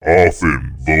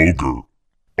often vulgar,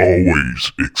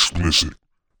 always explicit,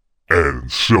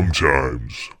 and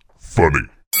sometimes funny.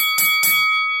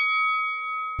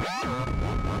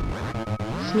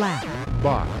 Slap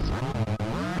Box.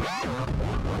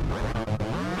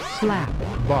 slap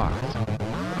Box.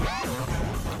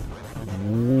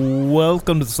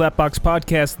 Welcome to the Slapbox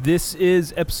Podcast. This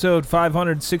is episode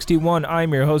 561.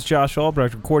 I'm your host, Josh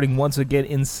Albrecht, recording once again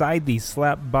inside the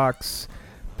Slapbox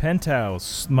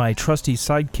penthouse. My trusty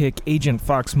sidekick, Agent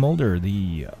Fox Mulder,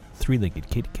 the three-legged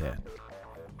kitty cat,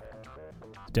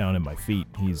 is down at my feet.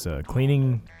 He's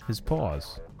cleaning his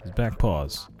paws, his back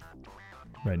paws,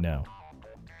 right now.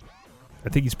 I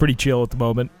think he's pretty chill at the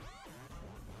moment.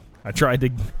 I tried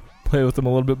to play with him a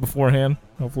little bit beforehand.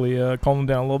 Hopefully calm him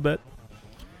down a little bit.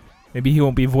 Maybe he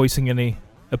won't be voicing any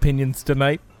opinions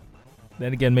tonight.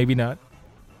 Then again, maybe not.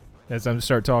 As I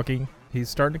start talking, he's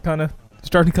starting to kind of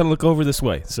look over this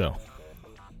way. So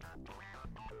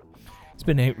he's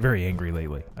been very angry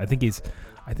lately. I think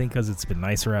because it's been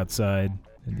nicer outside,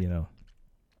 and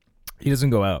he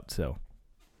doesn't go out, so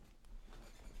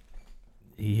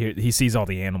he sees all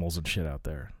the animals and shit out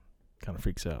there. Kind of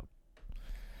freaks out.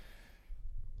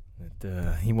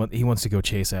 He wants to go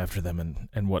chase after them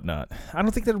and whatnot. I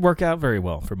don't think that'd work out very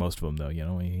well for most of them, though.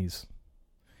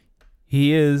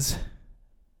 He is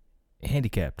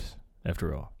handicapped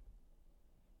after all.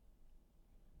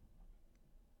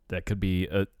 That could be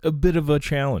a bit of a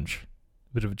challenge.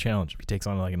 If he takes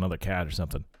on like another cat or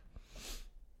something.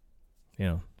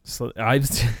 The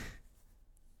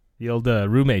old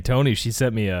roommate Tony, she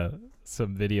sent me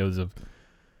some videos of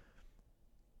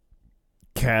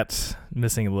cats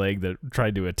missing a leg that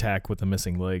tried to attack with a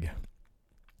missing leg.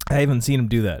 I haven't seen him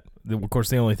do that. Of course,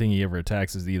 the only thing he ever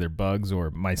attacks is either bugs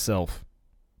or myself.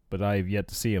 But I've yet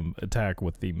to see him attack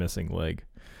with the missing leg.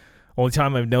 Only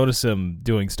time I've noticed him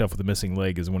doing stuff with the missing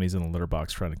leg is when he's in a litter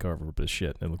box trying to cover up his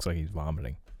shit. It looks like he's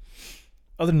vomiting.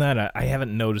 Other than that, I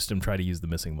haven't noticed him try to use the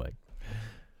missing leg.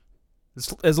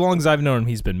 As long as I've known him,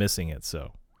 he's been missing it,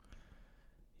 so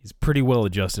he's pretty well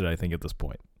adjusted, I think, at this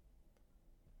point.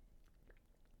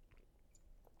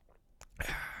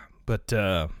 But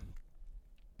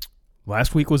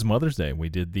last week was Mother's Day. We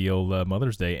did the old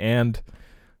Mother's Day. And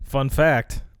fun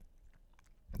fact,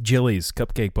 Jilly's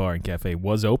Cupcake Bar and Cafe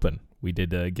was open. We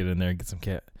did get in there and get some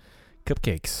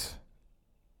cupcakes.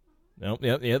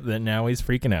 Yep. Then now he's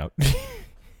freaking out.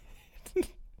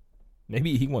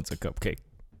 Maybe he wants a cupcake.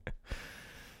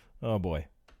 Oh, boy.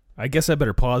 I guess I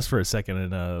better pause for a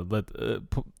second and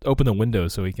open the window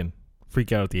so he can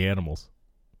freak out at the animals.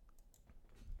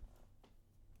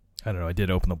 I don't know. I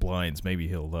did open the blinds. Maybe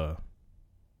he'll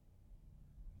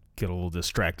get a little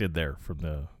distracted there from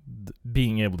the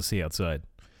being able to see outside.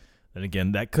 And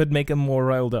again, that could make him more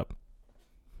riled up.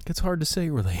 It's hard to say,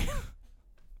 really.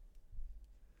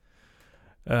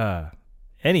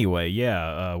 Anyway,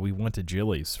 we went to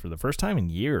Jilly's for the first time in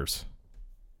years.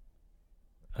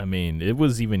 I mean, it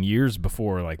was even years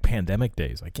before like pandemic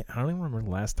days. I don't even remember the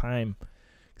last time,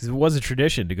 because it was a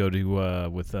tradition to go to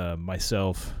with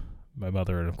myself, my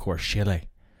mother, and of course Chile.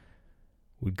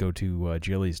 We'd go to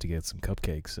Jilly's to get some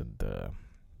cupcakes, and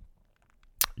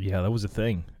that was a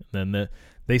thing. And then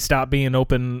they stopped being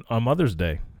open on Mother's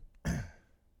Day to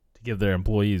give their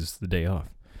employees the day off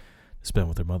to spend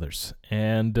with their mothers.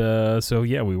 And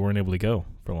we weren't able to go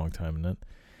for a long time. And then,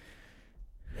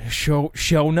 show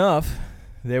enough,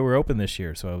 they were open this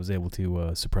year, so I was able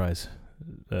to surprise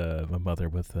my mother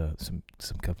with some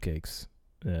cupcakes.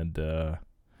 And I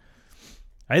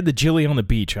had the Jilly on the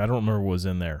beach. I don't remember what was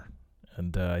in there.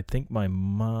 And I think my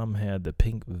mom had the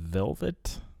pink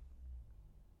velvet.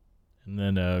 And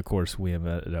then, of course, we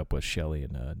ended up with Shelly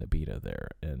and Nabita there.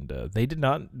 And they did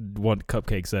not want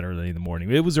cupcakes that early in the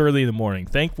morning. It was early in the morning.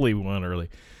 Thankfully, we went early,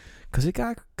 because it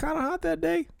got kind of hot that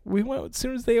day. We went as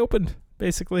soon as they opened,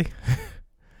 basically.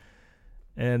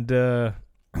 And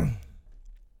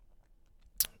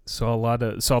saw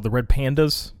the red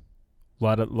pandas. A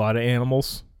lot of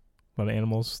animals.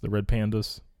 The red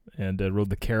pandas. And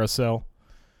rode the carousel.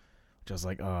 Which I was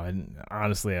like,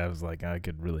 honestly, I was like, I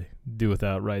could really do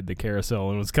without riding the carousel.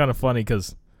 And it was kind of funny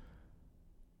because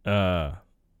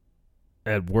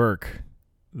at work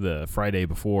the Friday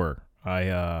before,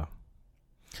 I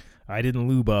didn't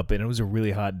lube up, and it was a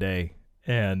really hot day.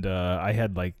 And I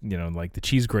had like the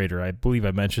cheese grater. I believe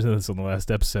I mentioned this on the last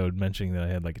episode, mentioning that I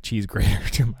had like a cheese grater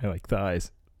to my like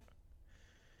thighs.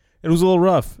 It was a little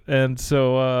rough, and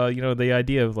so the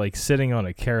idea of like sitting on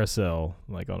a carousel,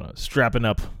 like strapping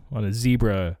up on a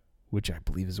zebra, which I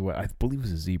believe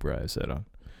was a zebra I sat on,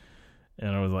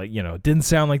 and I was like, it didn't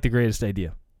sound like the greatest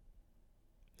idea.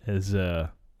 As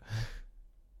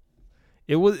it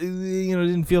It was, it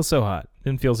didn't feel so hot.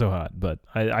 But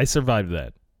I survived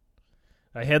that.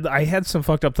 I had some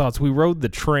fucked up thoughts. We rode the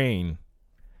train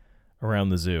around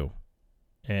the zoo,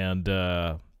 and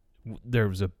there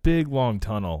was a big long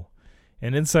tunnel,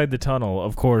 and inside the tunnel,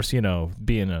 of course,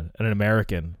 being an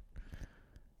American,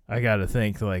 I got to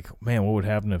think, like, man, what would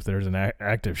happen if there's an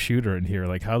active shooter in here?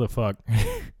 Like, how the fuck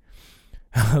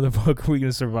are we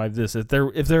gonna survive this? If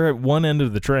they're at one end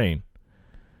of the train,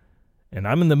 and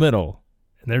I'm in the middle,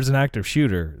 and there's an active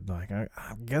shooter, like, I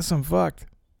guess I'm fucked.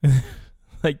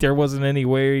 Like, there wasn't any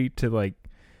way to, like,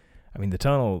 the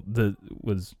tunnel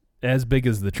was as big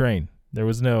as the train. There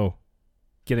was no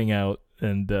getting out,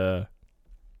 and not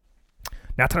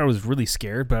that I was really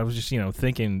scared, but I was just,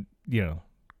 thinking,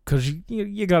 because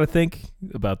you got to think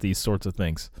about these sorts of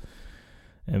things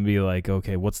and be like,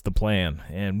 okay, what's the plan?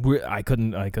 And I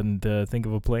couldn't think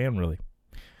of a plan, really.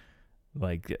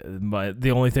 Like,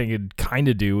 the only thing it'd kind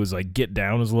of do was, like, get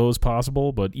down as low as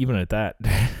possible, but even at that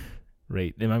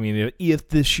rate, and if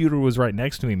the shooter was right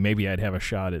next to me, maybe I'd have a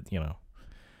shot at,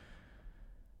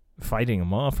 fighting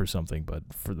him off or something, but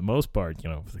for the most part,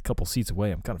 with a couple seats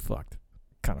away, I'm kind of fucked.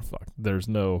 There's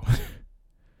no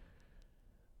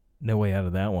way out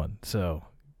of that one. So,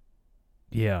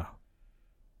 yeah.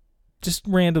 Just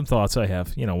random thoughts I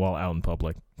have, while out in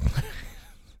public.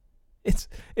 It's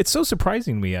so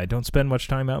surprising to me I don't spend much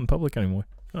time out in public anymore.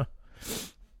 Huh.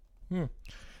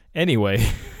 Anyway,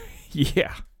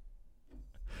 yeah.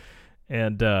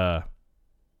 And but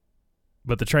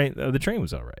the train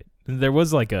was all right. There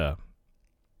was like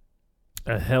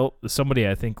somebody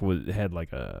I think had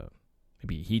like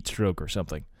maybe a heat stroke or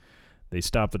something. They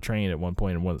stopped the train at one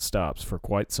point in one of the stops for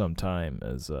quite some time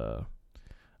as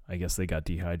I guess they got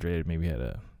dehydrated, maybe had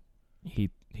a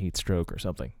heat stroke or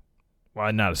something.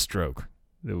 Well, not a stroke.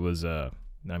 It was they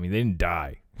didn't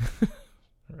die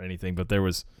or anything, but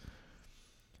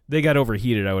they got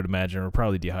overheated, I would imagine, or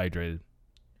probably dehydrated.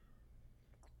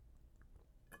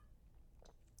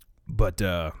 But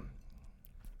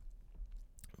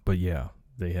yeah,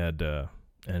 they had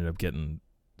ended up getting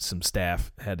some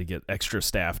staff, had to get extra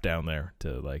staff down there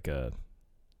to like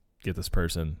get this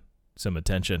person some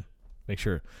attention, make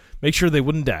sure they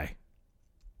wouldn't die.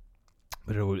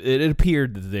 But it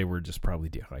appeared that they were just probably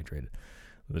dehydrated.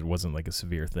 It wasn't like a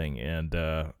severe thing, and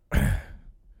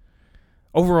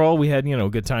overall we had a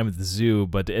good time at the zoo.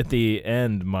 But at the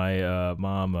end, my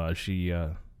mom, she's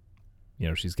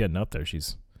getting up there.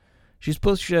 She's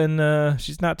pushing.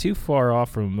 She's not too far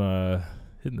off from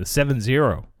hitting the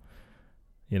 7-0.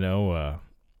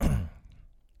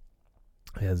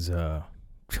 As I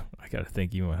gotta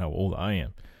think even how old I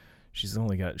am. She's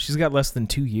got less than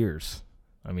 2 years.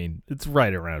 It's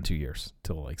right around 2 years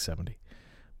till like 70.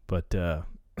 But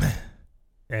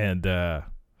and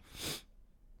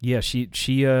yeah, she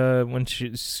when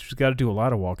she's got to do a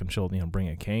lot of walking, she'll bring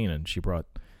a cane, and she brought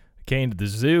a cane to the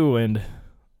zoo, and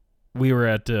we were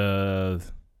at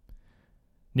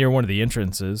near one of the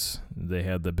entrances. They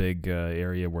had the big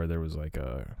area where there was like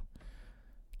a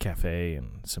cafe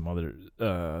and some other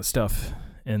stuff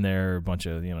in there, a bunch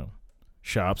of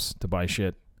shops to buy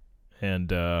shit,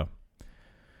 and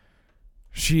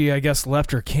she, I guess,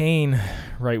 left her cane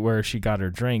right where she got her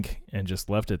drink and just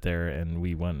left it there, and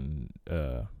we went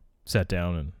and sat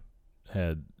down and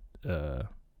had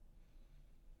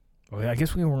I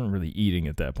guess we weren't really eating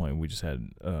at that point. We just had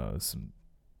some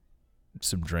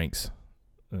drinks,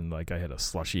 and like I had a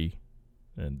slushie,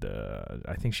 and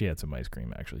I think she had some ice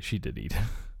cream. Actually, she did eat,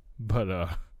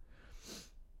 but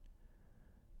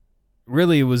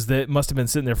really it must have been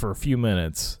sitting there for a few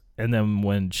minutes, and then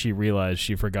when she realized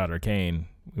she forgot her cane,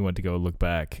 we went to go look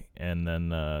back, and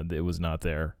then it was not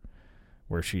there,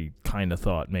 where she kind of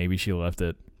thought maybe she left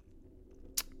it,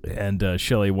 and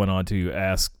Shelly went on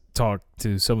to talk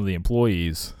to some of the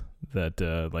employees that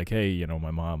like, hey,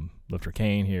 my mom left her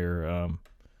cane here.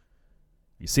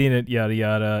 You seen it? Yada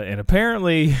yada. And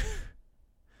apparently, as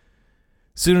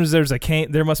soon as there's a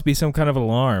cane, there must be some kind of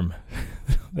alarm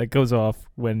that goes off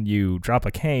when you drop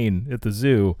a cane at the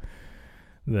zoo.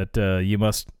 That you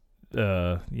must,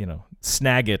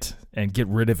 snag it and get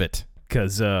rid of it,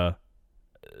 because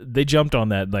they jumped on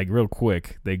that like real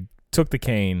quick. They took the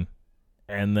cane,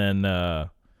 and then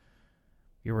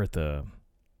we were at I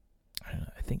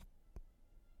think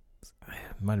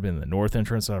it might have been the north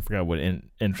entrance. I forgot what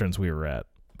entrance we were at,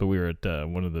 but we were at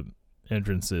one of the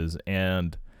entrances,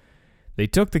 and they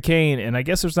took the cane, and I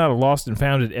guess there's not a lost and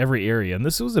found at every area, and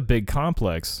this was a big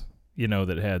complex,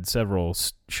 that had several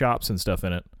shops and stuff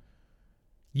in it.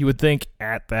 You would think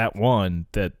at that one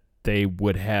that they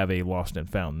would have a lost and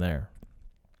found there.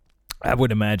 I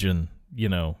would imagine,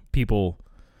 people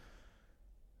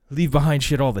leave behind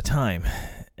shit all the time.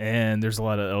 And there's a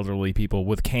lot of elderly people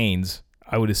with canes.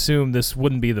 I would assume this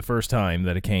wouldn't be the first time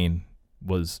that a cane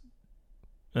was,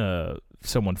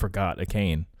 someone forgot a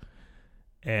cane.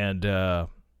 And,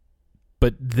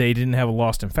 but they didn't have a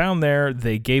lost and found there.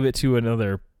 They gave it to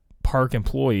another park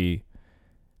employee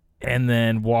and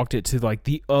then walked it to like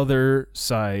the other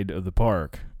side of the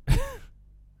park.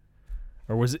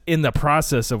 Or was in the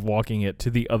process of walking it to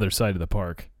the other side of the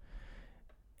park.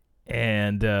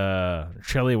 And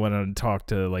Shelley went on and talked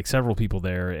to like several people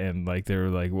there, and like they were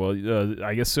like, well,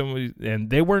 I guess somebody, and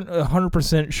they weren't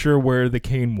 100% sure where the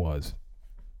cane was.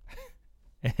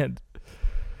 And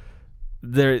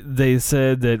they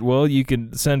said that, well, you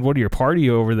can send one of your party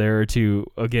over there to,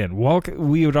 again, walk.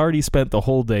 We had already spent the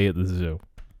whole day at the zoo.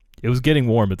 It was getting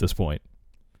warm at this point.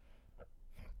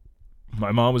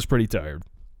 My mom was pretty tired.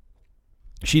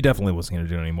 She definitely wasn't going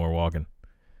to do any more walking.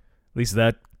 At least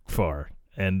that far.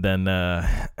 And then,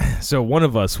 so one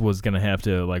of us was going to have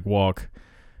to, like, walk.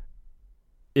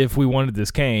 If we wanted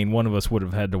this cane, one of us would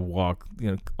have had to walk,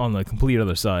 you know, on the complete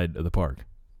other side of the park.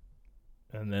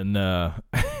 And then,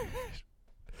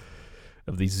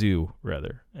 of the zoo,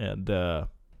 rather. And,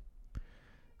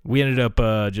 we ended up,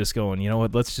 just going, you know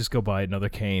what, let's just go buy another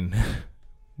cane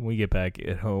when we get back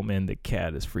at home, and the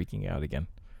cat is freaking out again.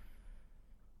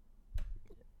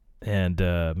 And,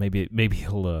 maybe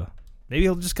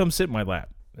he'll just come sit in my lap.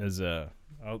 As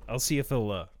I'll see if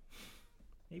he'll.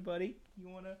 Hey, buddy, you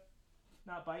wanna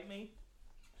not bite me?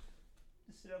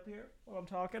 Just sit up here while I'm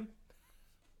talking.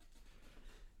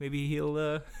 Maybe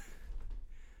he'll.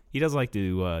 He does like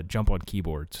to jump on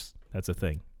keyboards. That's a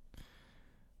thing.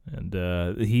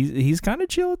 And he's kind of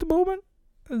chill at the moment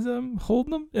as I'm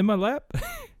holding him in my lap.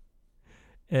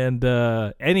 And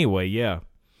anyway, yeah.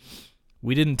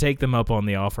 We didn't take them up on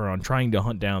the offer on trying to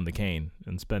hunt down the cane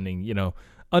and spending, you know,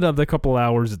 another couple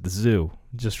hours at the zoo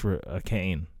just for a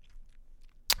cane.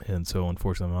 And so,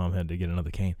 unfortunately, my mom had to get another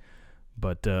cane.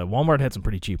 But Walmart had some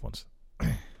pretty cheap ones.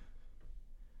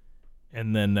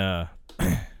 And then, but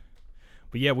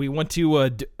yeah, we went to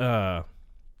the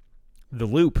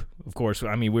Loop, of course.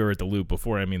 I mean, we were at the Loop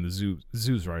before. I mean, the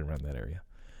zoo's right around that area.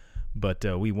 But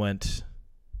we went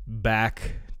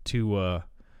back to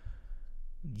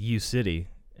U City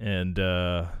and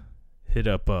hit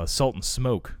up Salt and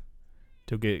Smoke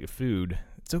to get food.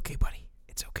 It's okay, buddy.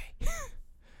 It's okay.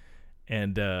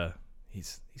 And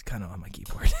he's kind of on my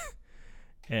keyboard.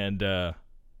 And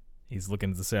he's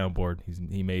looking at the soundboard.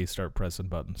 He may start pressing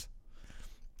buttons.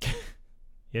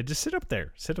 Yeah, just sit up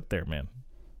there. Sit up there, man.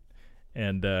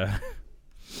 And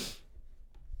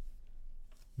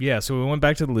yeah, so we went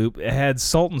back to the Loop. It had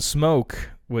Salt and Smoke,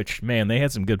 which, man, they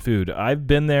had some good food. I've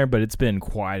been there, but it's been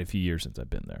quite a few years since I've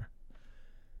been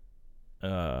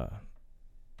there.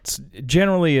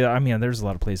 Generally, I mean, there's a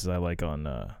lot of places I like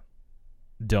on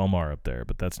Del Mar up there,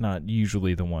 but that's not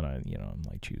usually the one I'm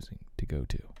like choosing to go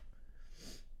to.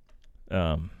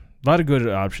 A lot of good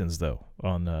options though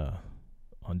on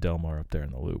Del Mar up there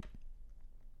in the Loop.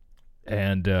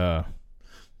 And the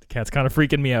cat's kind of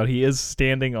freaking me out. He is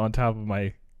standing on top of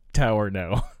my tower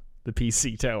now, the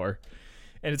PC tower,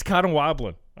 and it's kind of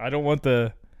wobbling. I don't want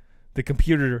the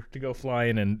computer to go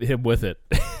flying and him with it.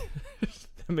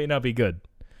 That may not be good.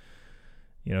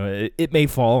 You know, it may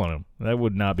fall on him. That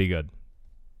would not be good.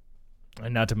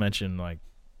 And not to mention, like,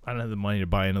 I don't have the money to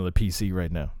buy another PC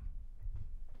right now.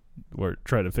 Or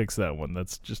try to fix that one.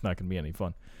 That's just not going to be any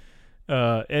fun.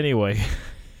 Anyway.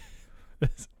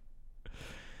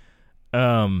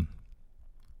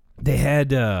 They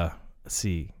had, let's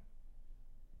see,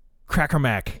 Cracker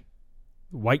Mac.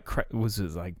 White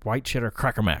cheddar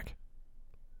Cracker Mac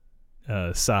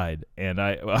side. And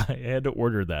I had to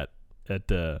order that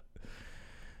at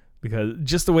because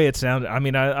just the way it sounded. I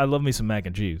mean, I love me some mac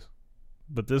and cheese,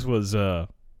 but this was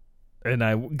and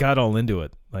I got all into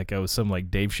it like I was some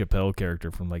like Dave Chappelle character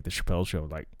from like the Chappelle Show,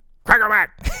 like Cracker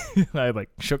Mac. I like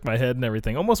shook my head and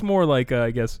everything, almost more like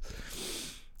I guess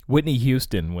Whitney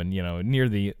Houston when near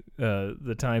the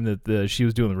time that she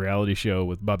was doing the reality show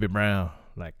with Bobby Brown,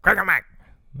 like Cracker Mac.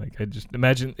 Like I just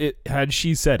imagine it had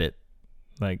she said it,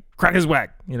 like crack is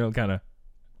whack, kind of.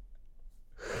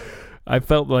 I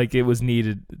felt like it was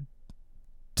needed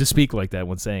to speak like that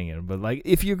when saying it, but like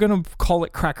if you're gonna call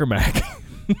it Cracker Mac,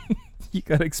 you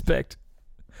gotta expect.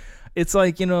 It's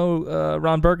like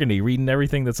Ron Burgundy reading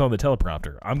everything that's on the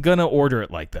teleprompter. I'm gonna order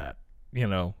it like that.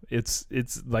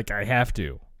 It's like I have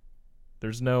to.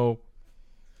 There's no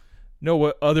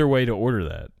other way to order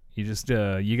that. You just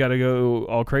you got to go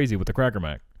all crazy with the Cracker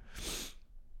Mac.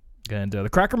 And the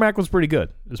Cracker Mac was pretty good.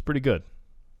 It was pretty good.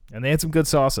 And they had some good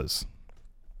sauces.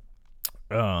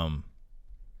 But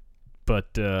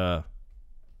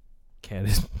Cat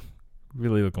is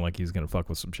really looking like he's gonna fuck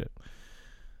with some shit.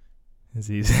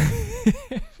 He's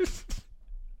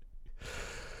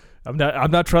I'm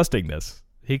not trusting this.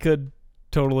 He could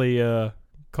totally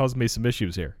cause me some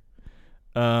issues here.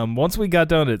 Once we got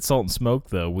done at Salt and Smoke,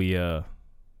 though,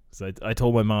 I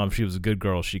told my mom if she was a good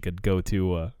girl, she could go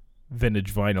to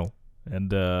Vintage Vinyl,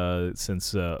 and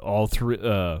since all three,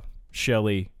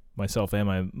 Shelly, myself, and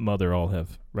my mother all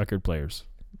have record players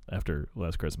after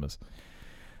last Christmas,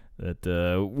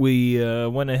 that we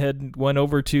went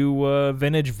over to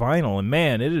Vintage Vinyl, and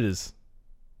man,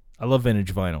 I love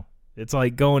Vintage Vinyl. It's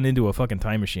like going into a fucking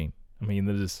time machine. I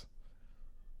mean,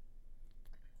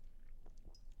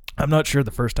 I'm not sure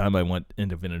the first time I went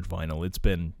into Vintage Vinyl. It's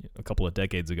been a couple of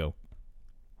decades ago.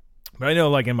 But I know,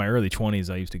 like, in my early 20s,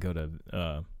 I used to go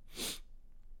to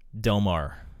Del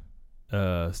Mar.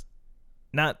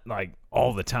 Not, like,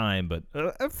 all the time, but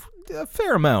a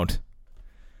fair amount.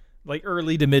 Like,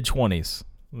 early to mid-20s.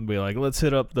 We'd be like, let's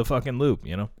hit up the fucking Loop,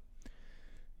 you know?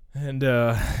 And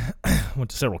went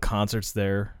to several concerts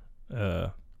there.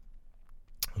 On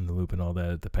the Loop and all that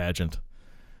at the pageant.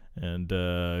 And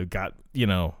got,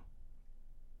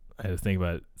 I had to think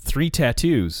about it, 3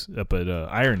 tattoos up at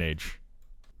Iron Age.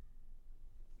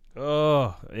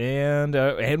 Oh, and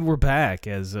we're back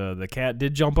as the cat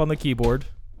did jump on the keyboard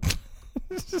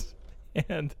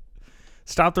and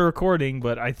stopped the recording,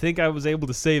 but I think I was able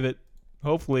to save it,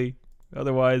 hopefully.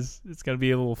 Otherwise, it's going to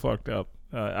be a little fucked up.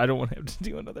 I don't want to have to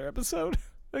do another episode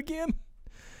again.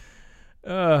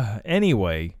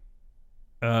 Anyway,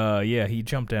 yeah, he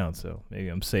jumped down, so maybe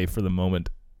I'm safe for the moment.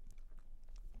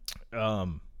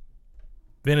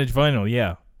 Vintage Vinyl,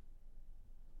 yeah.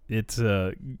 It's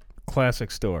a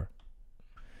classic store.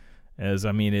 I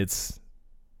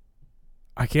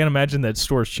can't imagine that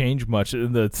store's changed much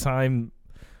in the time.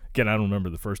 Again, I don't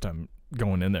remember the first time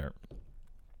going in there.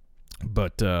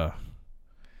 But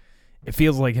it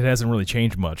feels like it hasn't really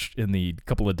changed much in the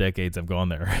couple of decades I've gone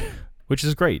there, which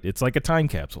is great. It's like a time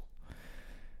capsule.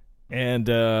 And,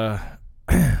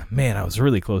 man, I was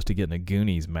really close to getting a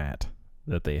Goonies mat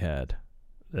that they had.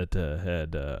 That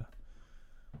had,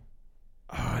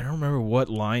 I don't remember what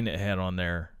line it had on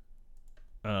there.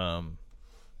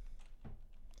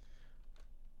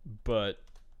 But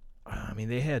I mean,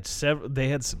 they had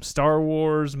some Star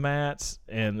Wars mats,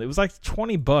 and it was like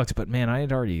 $20. But man, I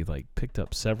had already like picked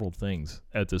up several things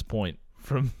at this point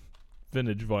from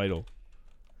Vintage Vinyl.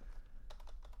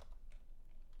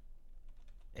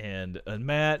 And a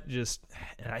mat,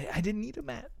 I didn't need a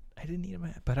mat.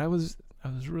 But I was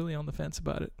really on the fence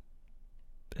about it.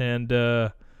 And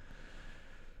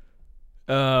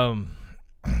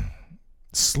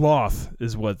Sloth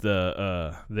is what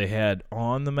they had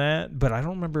on the mat, but I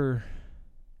don't remember.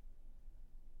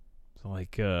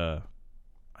 Like I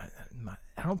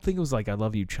don't think it was like "I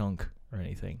love you, Chunk" or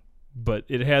anything, but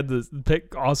it had this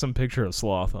awesome picture of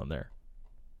Sloth on there,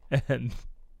 and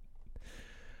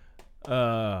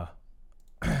yeah,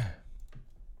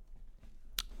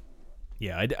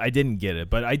 I didn't get it,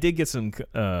 but I did get some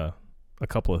a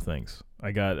couple of things.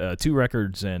 I got 2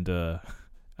 records, and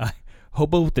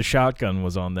Hobo with the Shotgun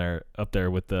was up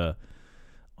there with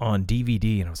on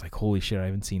DVD, and I was like, holy shit, I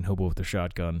haven't seen Hobo with the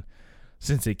Shotgun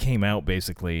since it came out,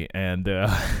 basically. And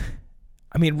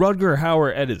I mean, Rutger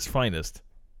Hauer at his finest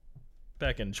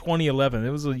back in 2011.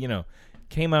 It was,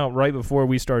 came out right before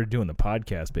we started doing the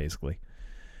podcast, basically.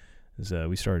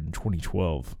 We started in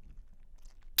 2012.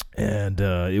 And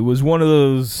it was one of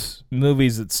those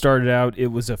movies that started out, it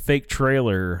was a fake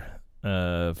trailer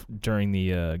during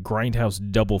the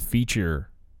Grindhouse double feature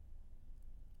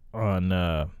on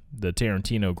the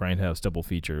Tarantino Grindhouse double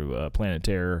feature, Planet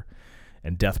Terror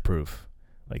and Death Proof.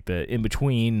 Like the in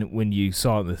between, when you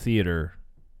saw it in the theater,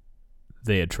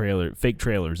 they had fake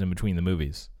trailers in between the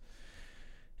movies.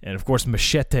 And of course,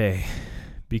 Machete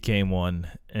became one,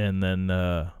 and then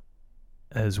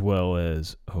as well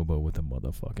as Hobo with a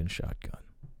Motherfucking Shotgun.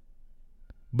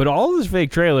 But all those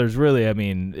fake trailers, really, I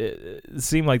mean, it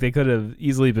seemed like they could have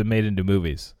easily been made into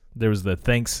movies. There was the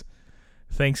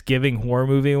Thanksgiving horror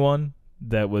movie one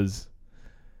that was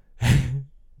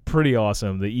pretty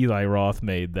awesome. The Eli Roth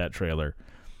made that trailer.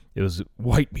 It was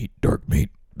white meat, dark meat,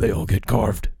 they all get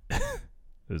carved.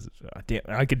 Damn,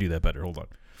 I could do that better. Hold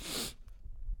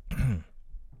on.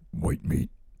 White meat,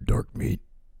 dark meat,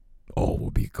 all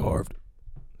will be carved.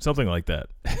 Something like that.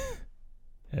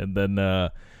 And then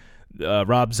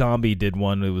Rob Zombie did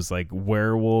one. It was like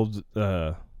werewolves.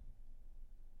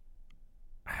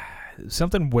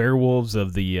 Something werewolves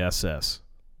of the SS.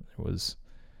 It was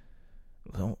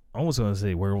almost going to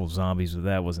say werewolf zombies, but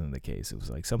that wasn't the case. It was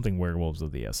like something werewolves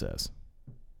of the SS.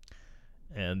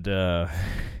 And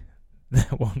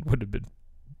That one would have been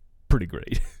pretty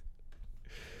great.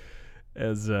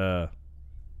 As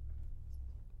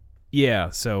yeah,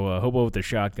 so Hobo with the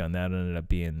Shotgun, that ended up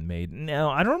being made. Now,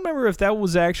 I don't remember if that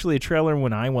was actually a trailer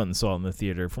when I went and saw it in the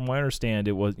theater. From what I understand,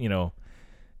 it was,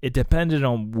 it depended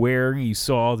on where you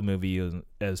saw the movie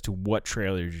as to what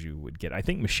trailers you would get. I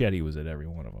think Machete was at every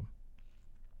one of them.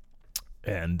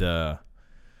 And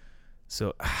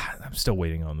so I'm still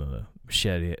waiting on the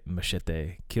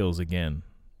Machete Kills Again.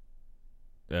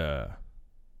 The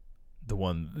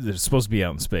one that's supposed to be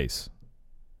out in space.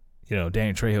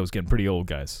 Danny Trejo's getting pretty old,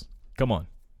 guys. Come on.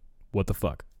 What the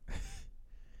fuck?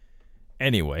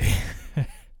 Anyway.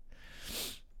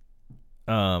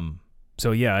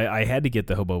 So yeah, I had to get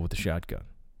the Hobo with the Shotgun.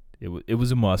 It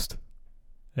was a must.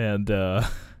 And I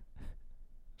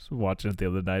was watching it the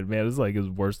other night. Man, it was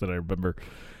worse than I remember.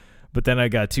 But then I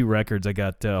got 2 records. I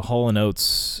got Hall &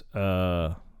 Oates,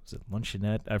 is it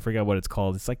Luncheonette? I forgot what it's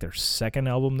called. It's like their second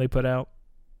album they put out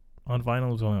on vinyl.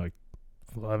 It was only like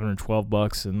 $11 or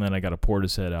 $12. And then I got a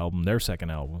Portishead album, their second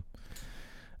album,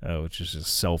 which is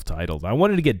just self-titled. I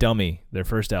wanted to get Dummy, their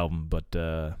first album, but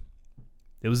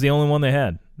it was the only one they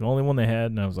had. The only one they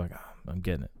had, and I was like, I'm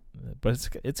getting it. But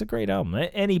it's a great album.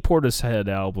 Any Portishead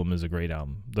album is a great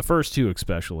album. The first 2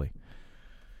 especially.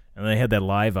 And they had that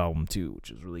live album too,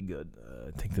 which was really good.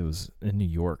 I think that was in New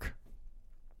York.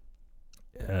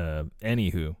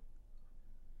 Anywho.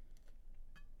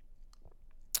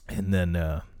 And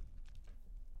then,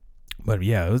 but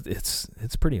yeah,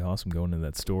 it's pretty awesome going to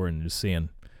that store and just seeing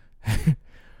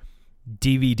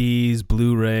DVDs,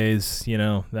 Blu-rays,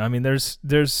 I mean,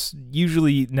 there's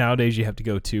usually nowadays you have to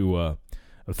go to a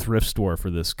thrift store for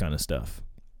this kind of stuff,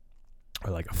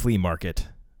 or like a flea market,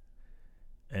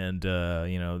 and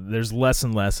there's less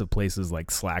and less of places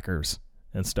like Slackers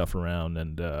and stuff around,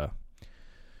 and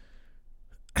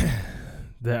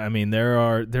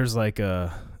there's like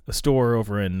a store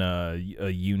over in a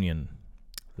Union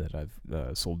that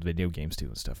I've sold video games to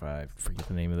and stuff. I forget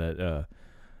the name of that.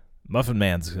 Muffin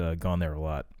Man's gone there a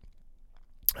lot,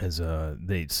 as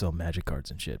they sell magic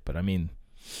cards and shit. But I mean,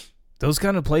 those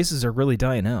kind of places are really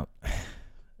dying out.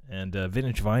 And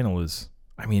Vintage Vinyl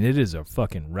it is a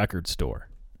fucking record store.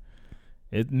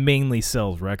 It mainly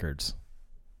sells records.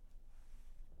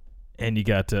 And you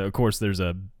got, of course, there's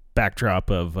a backdrop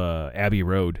of Abbey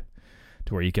Road,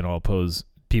 to where you can all pose.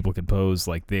 People can pose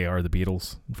like they are the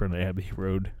Beatles in front of Abbey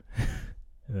Road,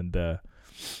 and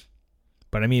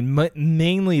but I mean,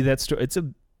 mainly that store. It's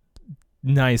a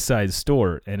nice sized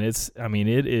store, and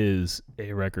it is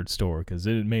a record store because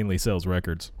it mainly sells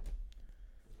records.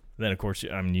 Then of course, you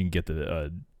can get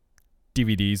the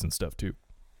DVDs and stuff too.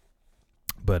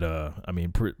 But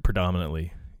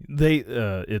predominantly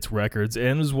it's records,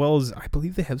 and as well as I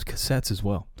believe they have cassettes as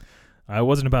well. I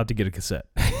wasn't about to get a cassette.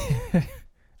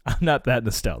 I'm not that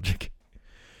nostalgic.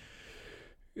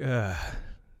 They're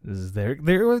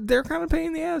kind of pain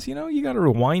in the ass, You got to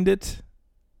rewind it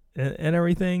and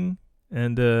everything.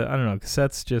 And I don't know,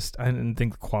 cassettes just, I didn't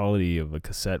think the quality of a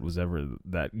cassette was ever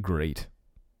that great.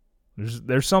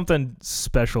 There's something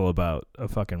special about a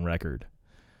fucking record.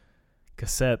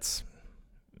 Cassettes,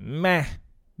 meh.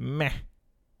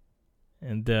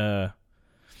 And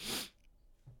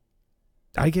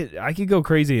I could go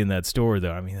crazy in that store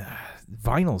though. I mean,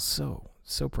 vinyl's so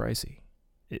pricey,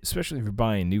 especially if you're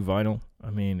buying new vinyl. I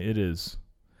mean, it is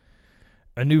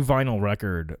a new vinyl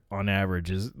record on average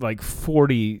is like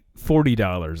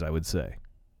 $40, I would say.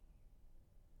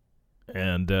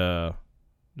 And though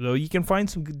you can find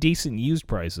some decent used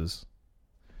prices,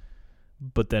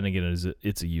 but then again,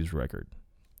 it's a used record.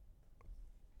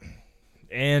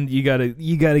 And you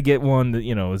gotta get one that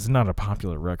is not a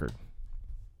popular record.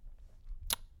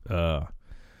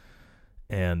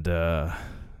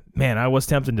 Man, I was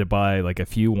tempted to buy like a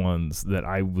few ones that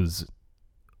I was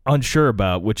unsure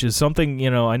about, which is something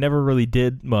I never really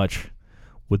did much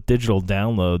with digital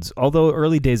downloads. Although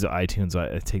early days of iTunes,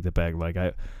 I take that back. Like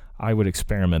I would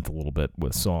experiment a little bit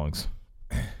with songs.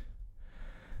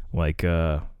 Like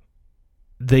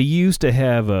they used to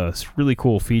have a really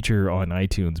cool feature on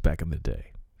iTunes back in the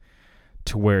day,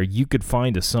 to where you could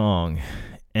find a song,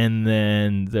 and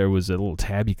then there was a little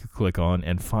tab you could click on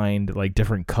and find like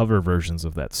different cover versions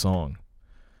of that song,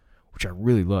 which I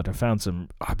really loved. I found some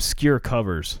obscure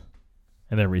covers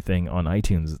and everything on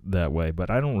iTunes that way, but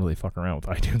I don't really fuck around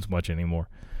with iTunes much anymore.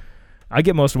 I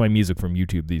get most of my music from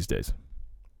YouTube these days.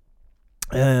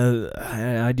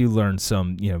 I do learn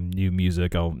some, new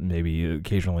music. I'll maybe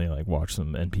occasionally like watch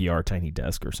some NPR Tiny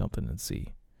Desk or something and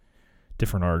see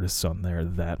different artists on there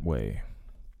that way.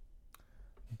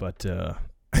 But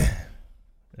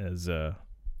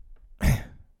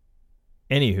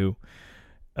anywho,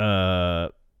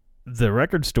 The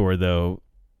record store, though,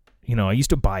 you know, I used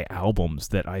to buy albums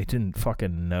that I didn't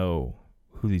fucking know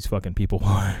who these fucking people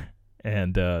were.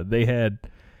 And they had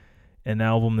an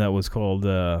album that was called,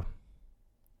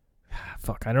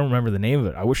 fuck, I don't remember the name of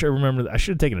it. I wish I remembered. I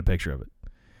should have taken a picture of it.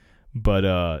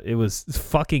 But it was,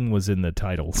 fucking was in the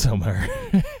title somewhere.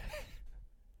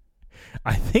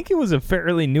 I think it was a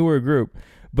fairly newer group,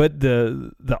 but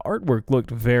the artwork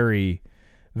looked very,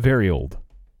 very old.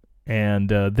 And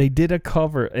they did a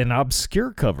cover, an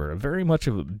obscure cover, very much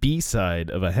of a B-side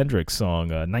of a Hendrix song,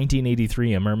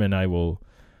 1983, A Merman I Will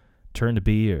Turn to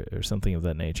Be, or something of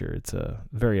that nature. It's a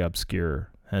very obscure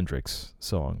Hendrix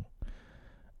song.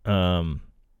 And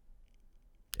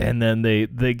then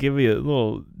they give you a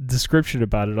little description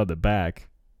about it on the back.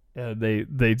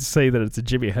 They say that it's a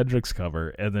Jimi Hendrix cover,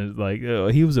 and then like, oh,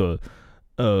 he was a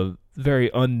very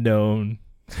unknown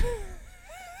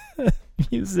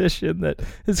musician that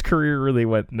his career really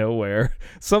went nowhere.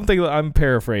 Something I'm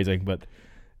paraphrasing, but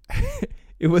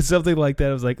it was something like that.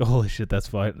 I was like, holy shit, that's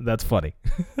fine. That's funny.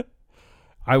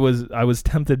 I was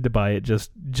tempted to buy it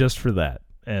just for that,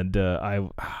 and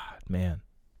man.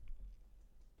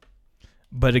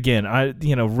 But again,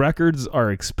 records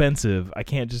are expensive. I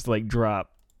can't just like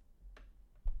drop,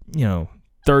 $30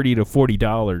 to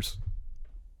 $40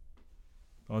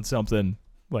 on something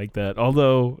like that.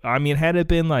 Although, I mean, had it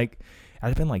been like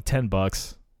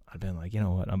 $10, I'd been like, you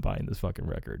know what, I'm buying this fucking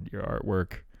record. Your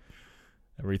artwork,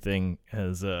 everything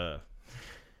has I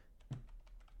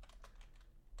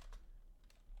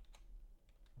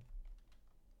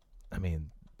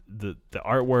mean, the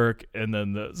artwork, and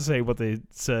then say what they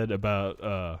said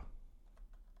about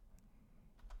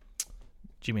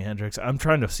Jimi Hendrix. I'm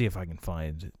trying to see if I can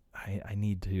find it. I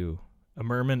need to. A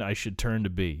Merman I Should Turn to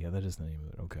Be. Yeah, that is the name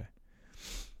of it. Okay.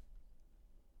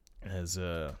 As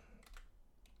I'm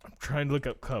trying to look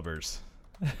up covers.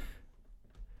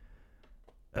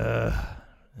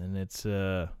 And it's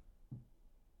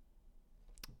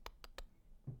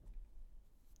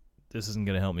this isn't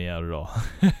going to help me out at all.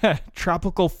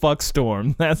 Tropical Fuck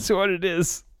Storm. That's what it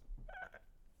is.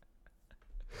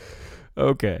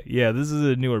 Okay. Yeah, this is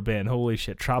a newer band. Holy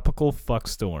shit. Tropical Fuck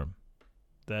Storm.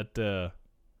 That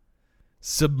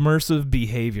Submersive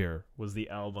Behavior was the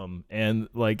album. And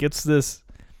like, it's this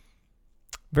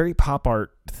very pop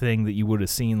art thing that you would have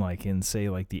seen like in, say,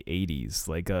 like the 80s.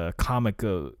 Like a comic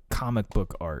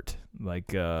book art.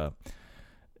 Like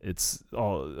it's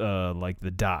all like the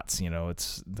dots,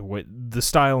 it's the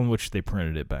style in which they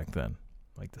printed it back then,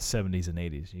 like the 70s and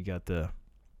 80s. You got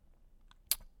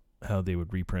how they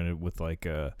would reprint it with like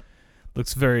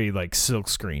looks very like silk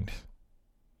screened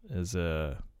as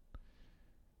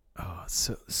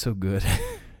so good.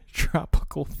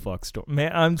 Tropical Fuck Storm.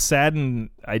 Man, I'm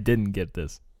saddened I didn't get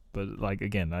this, but like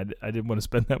again, I didn't want to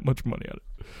spend that much money on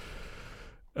it.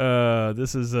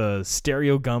 This is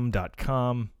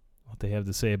stereogum.com. What they have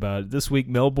to say about it. This week,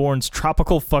 Melbourne's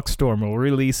Tropical Fuck Storm will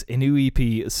release a new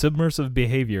EP, Submersive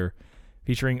Behavior,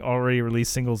 featuring already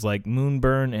released singles like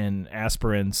Moonburn and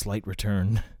Aspirin Slight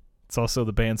Return. It's also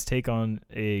the band's take on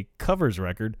a covers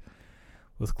record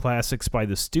with classics by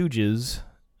the Stooges,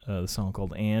 the song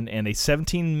called and a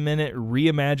 17-minute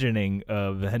reimagining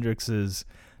of Hendrix's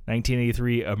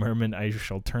 1983 A Merman I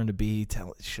Shall Turn to Be.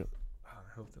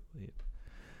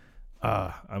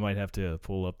 I might have to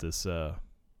pull up this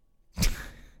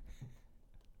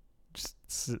just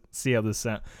see how this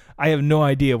sounds. I have no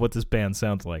idea what this band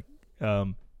sounds like.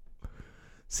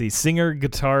 Singer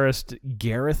guitarist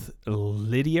Gareth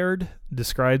Lydiard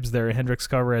describes their Hendrix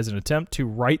cover as an attempt to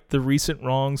right the recent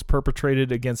wrongs perpetrated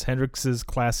against Hendrix's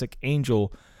classic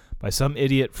Angel by some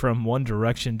idiot from One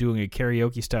Direction doing a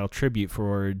karaoke style tribute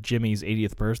for Jimmy's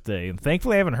 80th birthday. And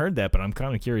thankfully I haven't heard that, but I'm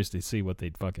kind of curious to see what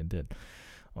they fucking did.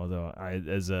 Although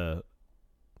as a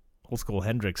old school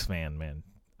Hendrix fan, man,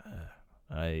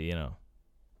 I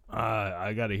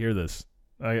gotta hear this.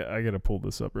 I gotta pull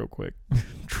this up real quick.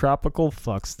 Tropical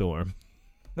Fuck Storm.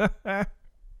 This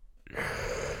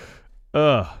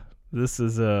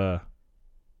is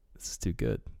too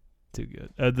good. Too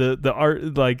good. The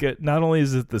art, like, not only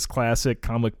is it this classic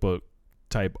comic book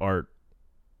type art,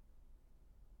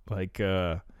 like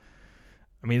I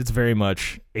mean, it's very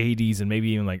much 80s and maybe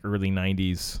even like early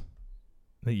 90s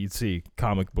that you'd see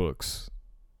comic books.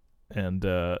 And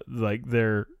like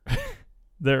they're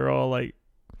all like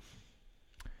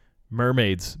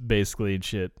mermaids basically and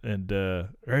shit. And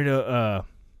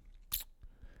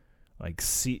like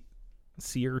sea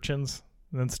urchins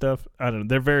and stuff. I don't know.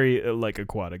 They're very like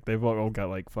aquatic. They've all got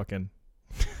like fucking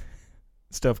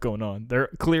stuff going on. They're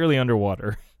clearly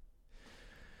underwater.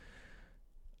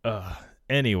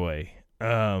 Anyway,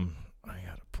 I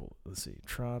gotta pull. Let's see.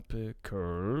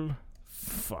 Tropical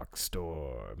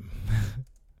Fuckstorm.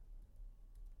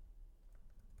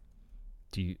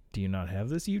 Do you not have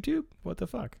this, YouTube? What the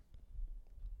fuck?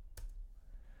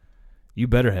 You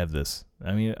better have this.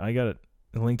 I mean, I got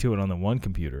a link to it on the one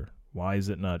computer. Why is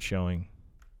it not showing?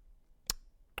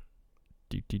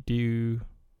 They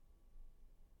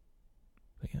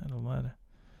got a lot of.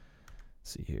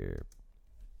 Let's see here.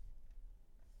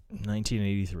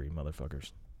 1983,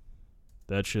 motherfuckers.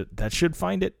 That should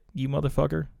find it, you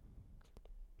motherfucker.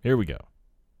 Here we go.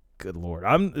 Good lord.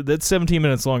 That's 17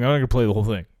 minutes long. I'm not gonna play the whole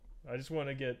thing. I just want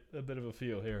to get a bit of a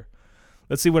feel here.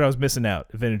 Let's see what I was missing out.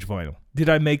 Vintage vinyl. Did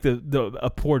I make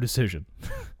a poor decision?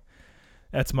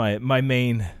 That's my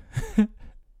main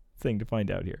thing to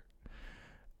find out here.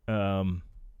 And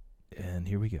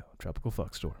here we go. Tropical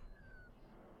Fuckstorm.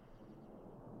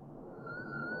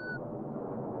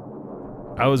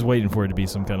 I was waiting for it to be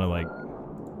some kind of like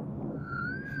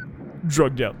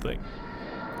drugged out thing.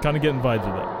 Kind of getting vibes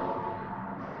of that.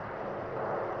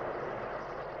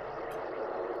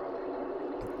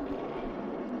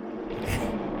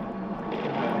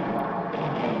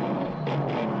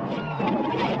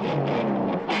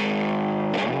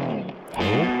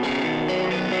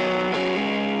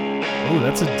 Oh,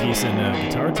 that's a decent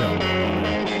guitar tone going on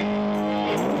there.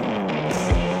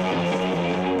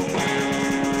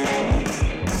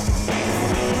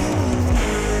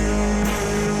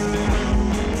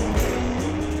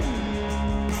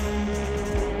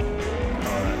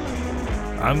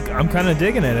 I'm kind of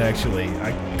digging it, actually.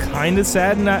 I'm kind of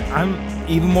sad, and I'm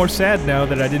even more sad now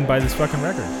that I didn't buy this fucking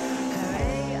record.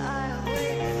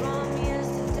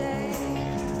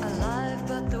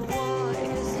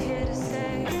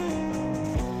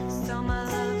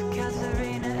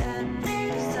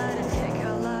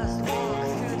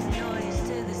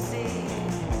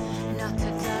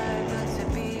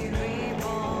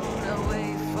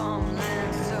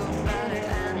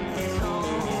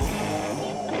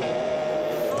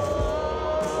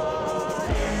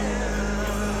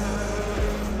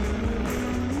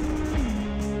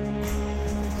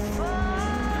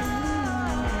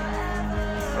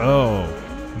 Oh,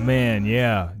 man,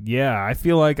 yeah. I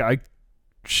feel like I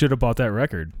should have bought that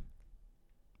record.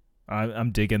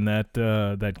 I'm digging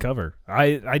that cover.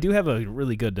 I do have a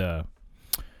really good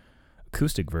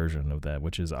acoustic version of that,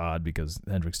 which is odd because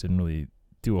Hendrix didn't really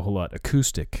do a whole lot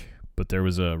acoustic. But there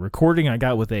was a recording I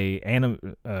got with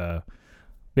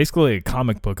basically a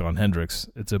comic book on Hendrix.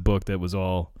 It's a book that was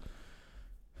all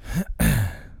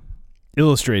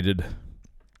illustrated,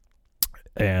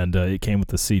 and it came with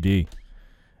the CD.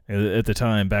 At the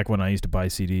time, back when I used to buy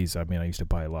CDs, I used to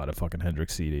buy a lot of fucking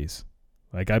Hendrix CDs.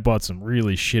 Like, I bought some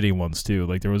really shitty ones, too.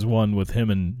 Like, there was one with him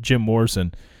and Jim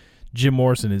Morrison. Jim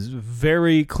Morrison is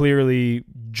very clearly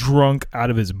drunk out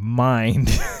of his mind.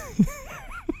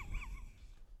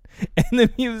 And the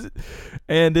music,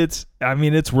 and it's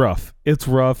rough. It's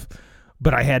rough,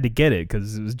 but I had to get it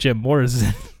because it was Jim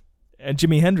Morrison and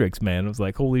Jimi Hendrix, man. I was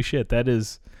like, holy shit, that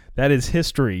is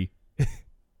history.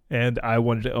 And I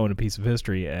wanted to own a piece of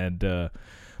history, and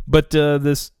but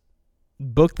this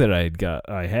book that I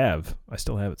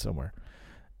still have it somewhere,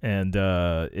 and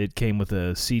it came with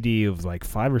a CD of like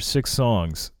 5 or 6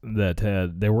 songs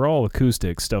they were all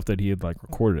acoustic stuff that he had like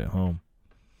recorded at home,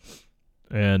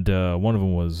 and one of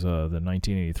them was the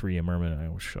 1983 "A Mermaid I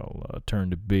Shall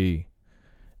Turn to Be,"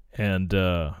 and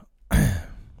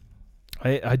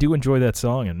I do enjoy that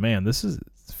song, and man, this is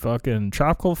fucking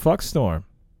Tropical Fuckstorm.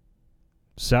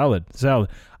 Solid.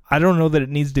 I don't know that it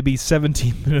needs to be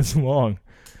 17 minutes long,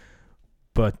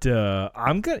 but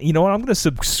I'm gonna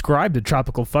subscribe to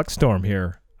Tropical Fuckstorm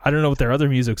here. I don't know what their other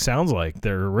music sounds like,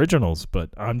 their originals, but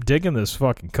I'm digging this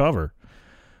fucking cover.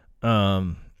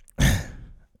 And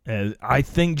I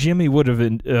think Jimmy would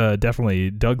have definitely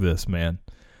dug this, man.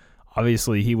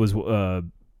 Obviously, he was a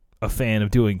fan of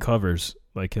doing covers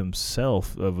like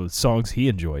himself of songs he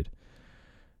enjoyed.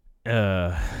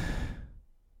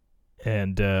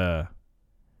 And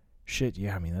shit,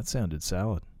 yeah, that sounded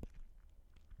solid.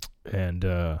 And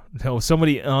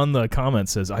somebody on the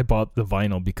comments says I bought the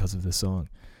vinyl because of this song.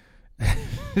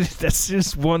 That's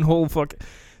just one whole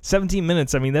 17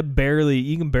 minutes. You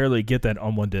can barely get that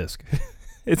on one disc.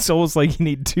 It's almost like you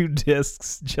need 2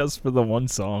 discs just for the one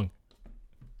song.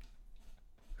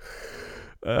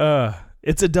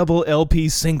 It's a double LP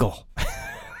single.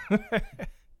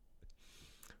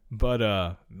 But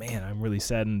man, I'm really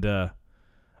saddened I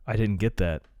didn't get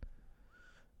that.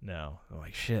 No, I'm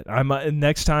like shit.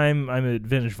 Next time I'm at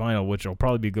Vintage Vinyl, which will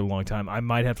probably be a good long time, I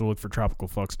might have to look for Tropical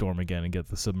Fuckstorm again and get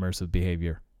the Submersive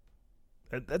Behavior.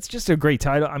 That's just a great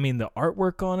title. The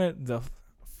artwork on it, the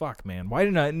fuck, man. Why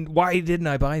didn't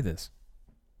I buy this?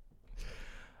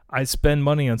 I spend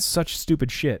money on such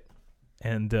stupid shit,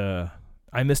 and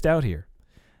I missed out here.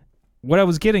 What I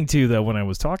was getting to, though, when I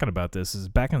was talking about this is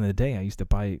back in the day, I used to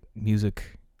buy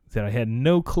music that I had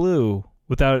no clue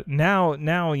without.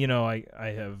 Now, you know, I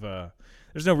have.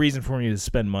 There's no reason for me to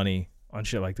spend money on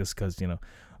shit like this because, you know,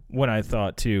 when I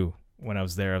thought too, when I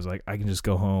was there, I was like, I can just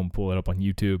go home, pull it up on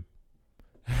YouTube,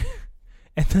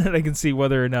 and then I can see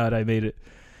whether or not I made it.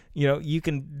 You know, you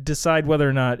can decide whether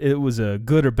or not it was a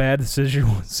good or bad decision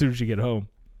as soon as you get home.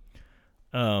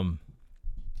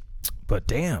 But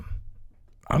damn,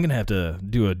 I'm going to have to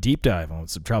do a deep dive on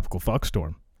some Tropical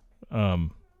Fuckstorm.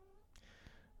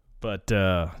 But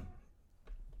the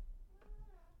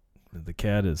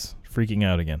cat is freaking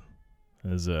out again.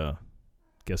 Because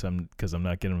I'm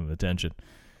not getting him attention.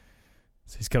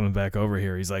 So he's coming back over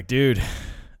here. He's like, dude,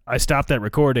 I stopped that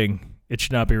recording. It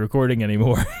should not be recording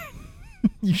anymore.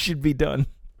 You should be done.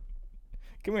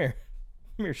 Come here.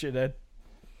 Come here, shithead.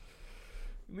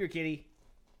 Come here, kitty.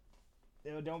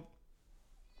 No, don't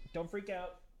freak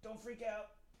out. Don't freak out.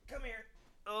 Come here.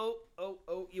 Oh.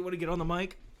 You want to get on the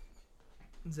mic?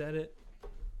 Is that it?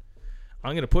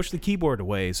 I'm going to push the keyboard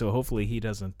away, so hopefully he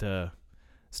doesn't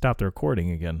stop the recording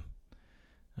again.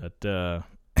 But,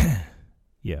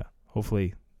 yeah.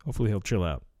 Hopefully he'll chill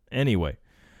out. Anyway.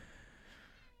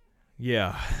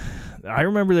 Yeah. I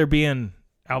remember there being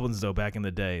albums, though, back in the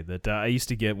day that I used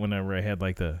to get whenever I had,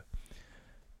 like, the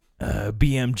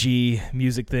BMG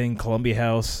music thing, Columbia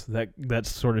House, that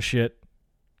sort of shit.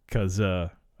 Because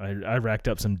I racked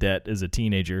up some debt as a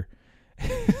teenager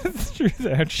through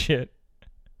that shit.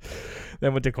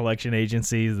 Then went to collection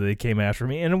agencies. They came after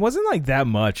me. And it wasn't, like, that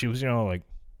much. It was, you know, like,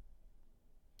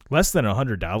 less than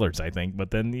 $100, I think. But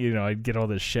then, you know, I'd get all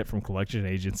this shit from collection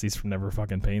agencies for never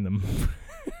fucking paying them.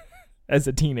 As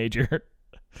a teenager,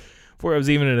 before I was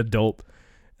even an adult,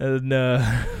 and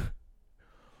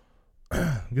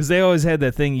because they always had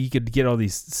that thing, you could get all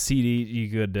these CDs. You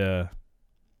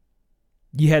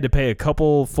had to pay a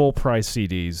couple full price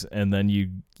CDs, and then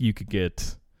you could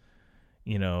get,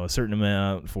 you know, a certain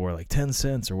amount for like 10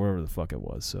 cents or whatever the fuck it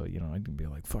was. So, you know, I'd be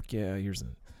like, fuck yeah,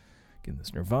 getting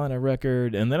this Nirvana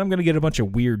record, and then I'm gonna get a bunch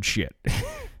of weird shit,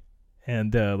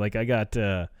 and like I got.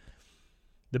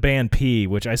 The band P,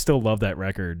 which I still love that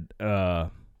record.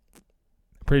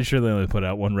 Pretty sure they only put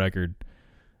out one record.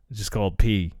 It's just called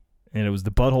P. And it was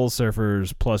the Butthole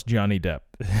Surfers plus Johnny Depp.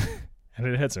 And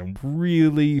it had some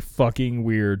really fucking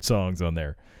weird songs on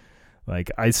there.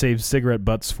 Like, I Saved Cigarette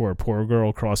Butts for a Poor Girl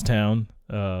Across Town.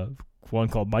 One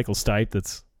called Michael Stipe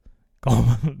that's called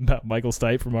about Michael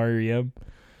Stipe from R.E.M.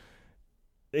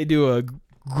 They do a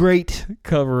great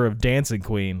cover of Dancing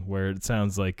Queen where it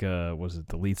sounds like was it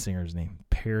the lead singer's name?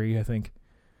 Perry, I think.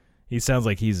 He sounds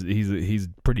like he's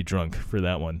pretty drunk for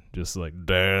that one. Just like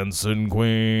Dancing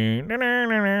Queen,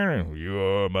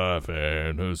 you're my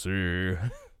fantasy.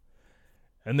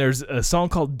 And there's a song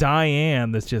called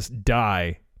Diane that's just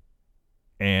Die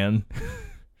Anne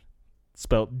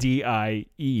spelled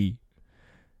D-I-E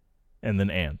and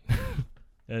then Anne.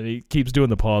 And he keeps doing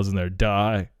the pause in there.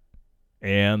 Die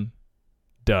Anne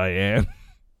Diane.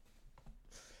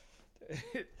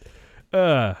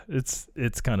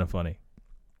 It's kind of funny.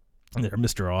 Their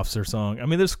Mr. Officer song. I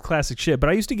mean, there's classic shit, but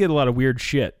I used to get a lot of weird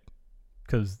shit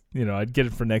because, you know, I'd get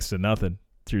it for next to nothing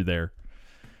through there.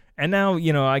 And now,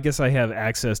 you know, I guess I have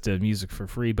access to music for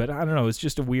free, but I don't know. It's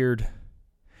just a weird.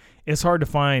 It's hard to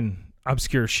find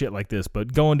obscure shit like this,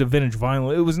 but going to vintage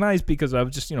vinyl, it was nice because I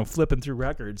was just, you know, flipping through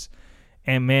records.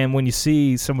 And man, when you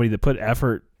see somebody that put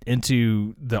effort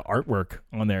into the artwork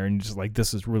on there and just like,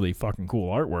 this is really fucking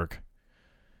cool artwork.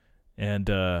 And,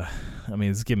 I mean,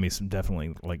 it's giving me some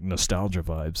definitely like nostalgia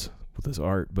vibes with this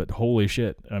art, but holy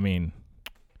shit. I mean,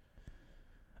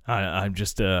 I'm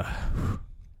just, sad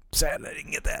I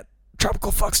didn't get that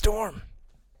Tropical Fuckstorm.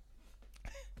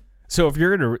 So if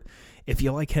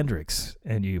you like Hendrix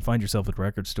and you find yourself at a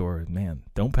record store, man,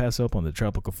 don't pass up on the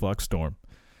Tropical Fuckstorm.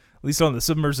 At least on the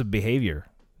Submersive Behavior.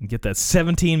 And get that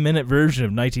 17-minute version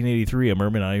of 1983, A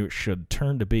Merman I Should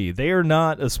Turn to Be. They are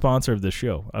not a sponsor of this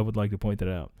show. I would like to point that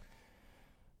out.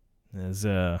 As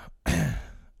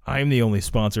I'm the only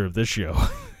sponsor of this show.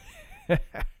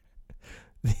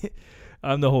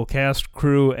 I'm the whole cast,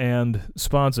 crew, and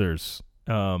sponsors.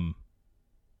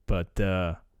 But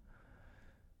yeah,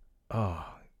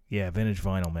 vintage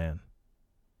vinyl, man.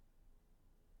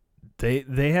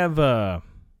 They have a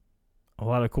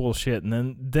lot of cool shit,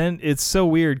 and then it's so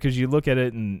weird because you look at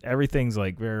it and everything's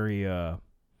like very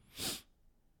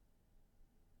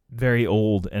very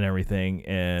old and everything,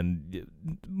 and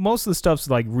most of the stuff's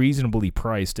like reasonably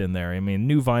priced in there. I mean,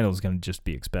 new vinyl is going to just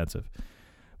be expensive,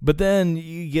 But then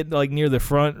you get like near the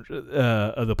front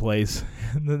of the place,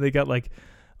 and then they got like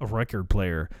a record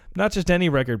player. Not just any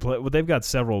record player. Well, they've got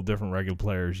several different record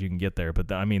players you can get there.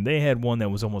 But I mean, they had one that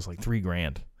was almost like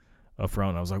 $3,000 up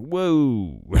front. I was like,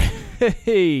 whoa,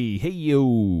 hey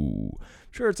yo.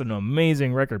 Sure, it's an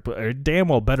amazing record player. Damn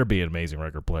well better be an amazing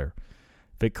record player.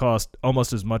 If it cost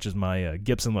almost as much as my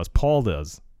Gibson Les Paul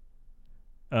does.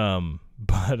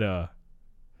 But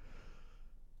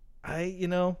I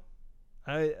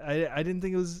didn't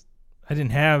think it was. I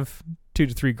didn't have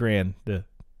 $2,000 to $3,000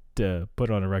 to put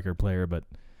on a record player, but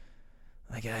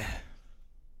like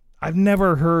I've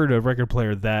never heard a record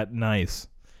player that nice.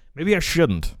 Maybe I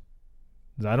shouldn't.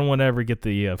 I don't want to ever get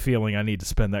the feeling I need to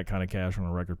spend that kind of cash on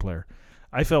a record player.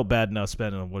 I felt bad enough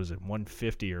spending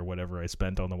 $150 or whatever I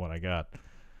spent on the one I got.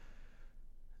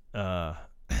 And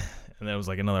that was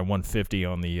like another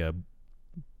 $150 on the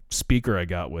speaker I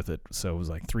got with it, so it was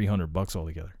like $300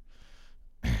 altogether.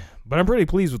 But I'm pretty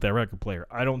pleased with that record player.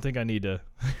 I don't think I need to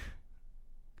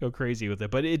go crazy with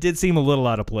it, but it did seem a little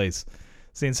out of place,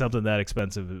 seeing something that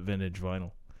expensive at vintage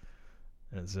vinyl.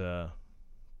 As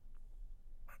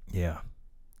yeah,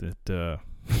 that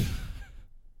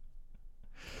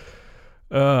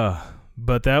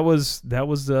but that was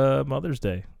Mother's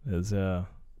Day. As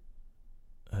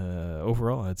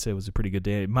overall, I'd say it was a pretty good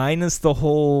day, minus the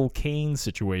whole cane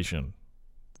situation.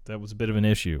 That was a bit of an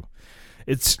issue.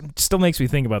 It still makes me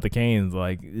think about the canes.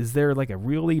 Like, is there like a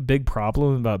really big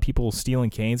problem about people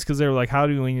stealing canes? Because they're like, how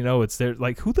do we know it's there?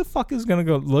 Like, who the fuck is gonna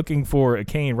go looking for a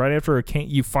cane right after a cane?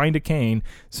 You find a cane,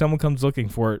 someone comes looking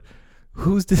for it.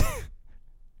 Who's the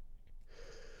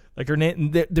like her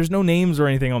name? There's no names or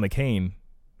anything on the cane,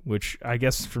 which I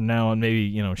guess from now on,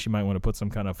 maybe she might want to put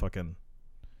some kind of fucking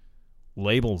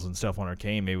labels and stuff on her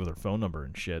cane, maybe with her phone number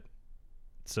and shit,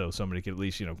 so somebody could at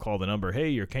least call the number. Hey,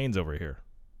 your cane's over here.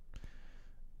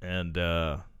 And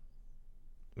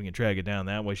we can track it down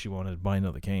that way. She won't have to buy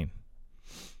another cane.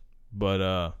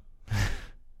 But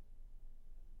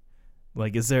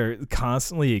like, is there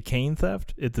constantly a cane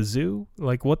theft at the zoo?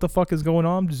 Like, what the fuck is going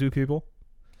on, zoo people?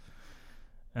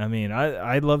 I mean,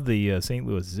 I love the St.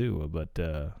 Louis Zoo, but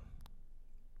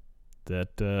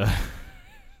that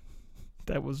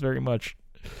that was very much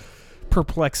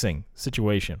perplexing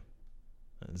situation.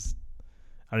 I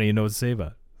don't even know what to say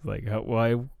about it. Like,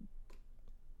 why?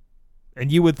 And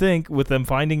you would think, with them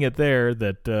finding it there,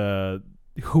 that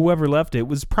whoever left it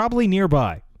was probably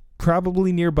nearby.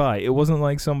 It wasn't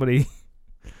like somebody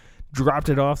dropped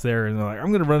it off there and they're like,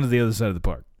 I'm going to run to the other side of the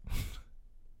park.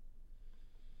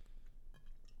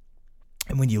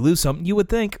 And when you lose something, you would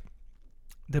think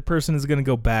the person is going to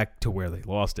go back to where they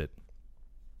lost it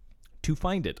to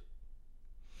find it.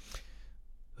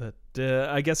 But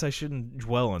I guess I shouldn't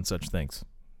dwell on such things.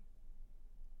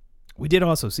 We did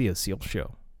also see a seal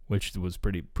show, which was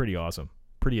pretty awesome,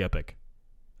 pretty epic.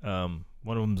 One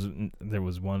of them, there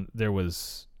was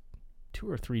 2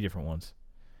 or 3 different ones.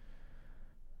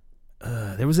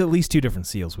 There was at least 2 different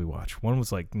seals we watched. One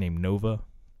was like named Nova,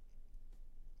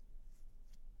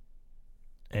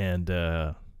 and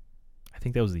I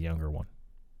think that was the younger one.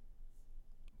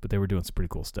 But they were doing some pretty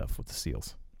cool stuff with the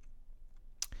seals.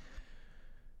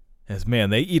 As man,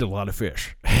 they eat a lot of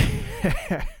fish.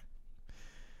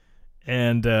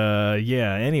 And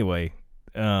yeah, anyway,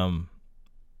 I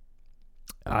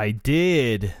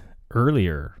did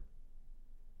earlier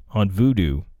on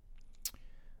Vudu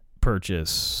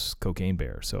purchase Cocaine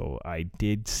Bear, so I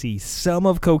did see some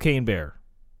of Cocaine Bear.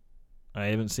 I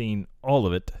haven't seen all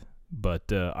of it,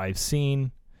 but I've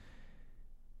seen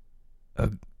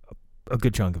a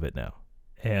good chunk of it now,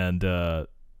 and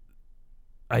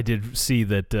I did see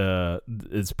that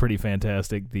it's pretty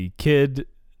fantastic. The kid,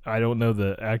 I don't know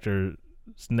the actor's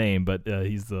name, but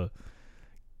he's the,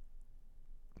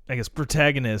 I guess,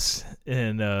 protagonist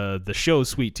in the show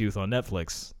Sweet Tooth on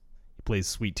Netflix. He plays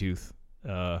Sweet Tooth.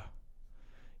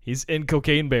 He's in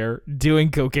Cocaine Bear doing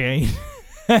cocaine.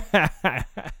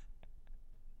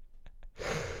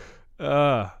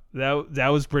 That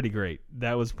was pretty great.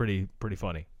 That was pretty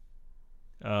funny.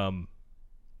 And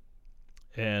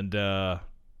yeah,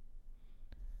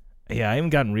 I haven't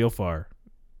gotten real far.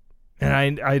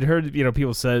 And I'd heard,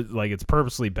 people said, like, it's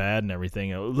purposely bad and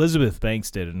everything. Elizabeth Banks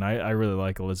did it, and I really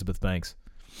like Elizabeth Banks.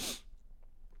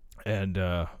 And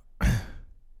I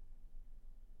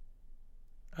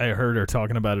heard her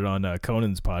talking about it on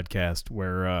Conan's podcast,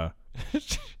 where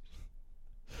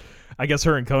I guess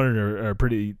her and Conan are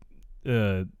pretty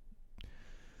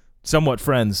somewhat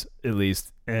friends, at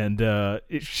least. And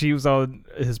she was on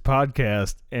his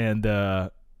podcast,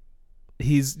 and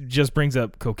he's just brings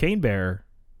up Cocaine Bear.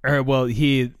 Well,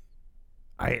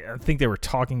 I think they were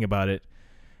talking about it,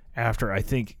 after, I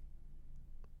think,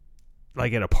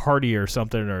 like at a party or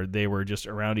something, or they were just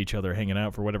around each other hanging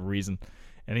out for whatever reason.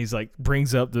 And he's like,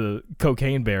 brings up the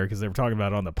Cocaine Bear because they were talking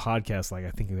about it on the podcast. Like,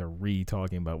 I think they're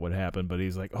talking about what happened. But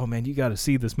he's like, oh, man, you got to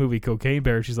see this movie, Cocaine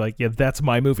Bear. She's like, yeah, that's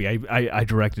my movie. I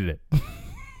directed it.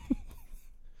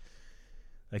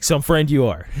 Like, some friend you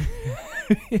are.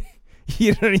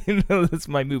 You don't even know that's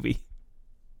my movie.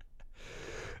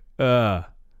 But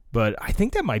I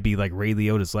think that might be like Ray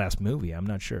Liotta's last movie. I'm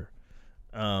not sure.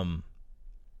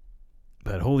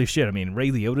 But holy shit, I mean, Ray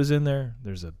Liotta's in there.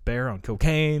 There's a bear on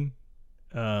cocaine.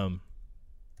 Let's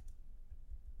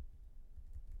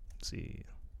see.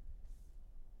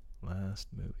 Last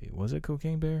movie. Was it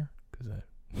Cocaine Bear?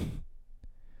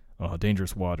 Oh,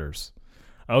 Dangerous Waters.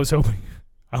 I was hoping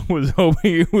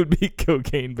it would be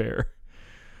Cocaine Bear.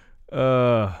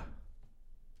 Man,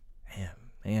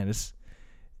 it's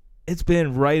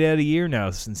been right at a year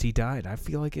now since he died. I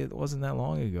feel like it wasn't that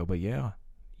long ago, but yeah.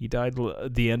 He died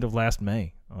at the end of last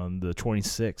May on the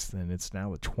 26th, and it's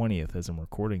now the 20th as I'm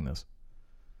recording this.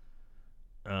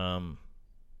 Damn.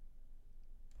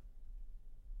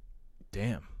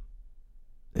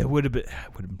 It would have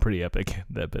been pretty epic.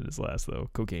 That been his last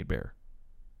though. Cocaine Bear.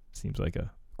 Seems like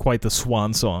quite the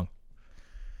swan song.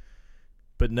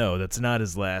 But no, that's not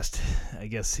his last. I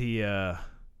guess he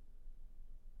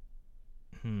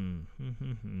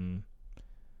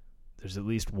there's at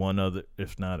least one other,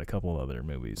 if not a couple other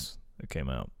movies that came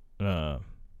out.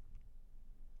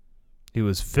 He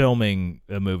was filming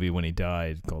a movie when he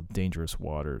died called Dangerous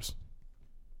Waters.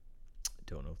 I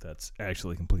don't know if that's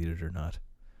actually completed or not.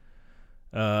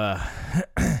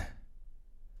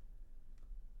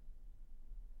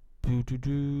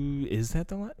 Is that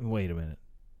the last? Wait a minute.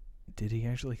 Did he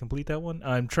actually complete that one?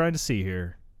 I'm trying to see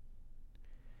here.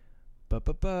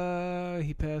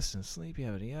 He passed in sleep,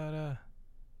 yada yada.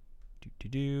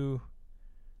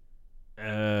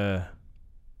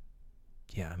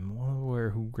 Yeah, I'm well aware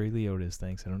who Ray Liotta is,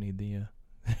 thanks. I don't need the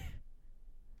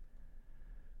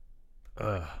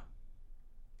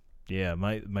yeah,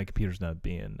 my computer's not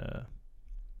being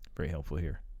very helpful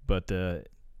here. But yeah,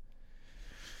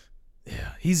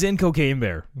 he's in Cocaine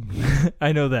Bear.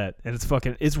 I know that. And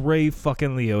it's Ray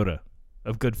fucking Liotta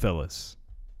of Goodfellas.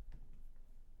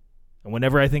 And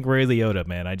whenever I think Ray Liotta,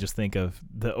 man, I just think of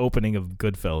the opening of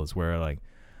Goodfellas where like,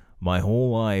 my whole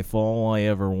life, all I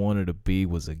ever wanted to be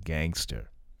was a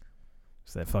gangster.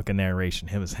 It's that fucking narration,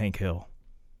 him as Hank Hill.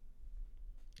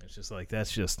 It's just like,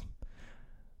 that's just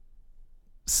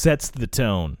sets the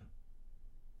tone.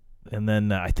 And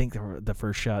then I think the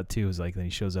first shot, too, is like, then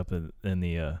he shows up in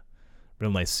the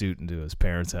real nice suit into his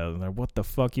parents' house. And they're, what the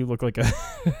fuck? You look like a...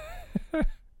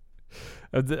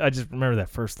 I just remember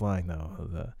that first line,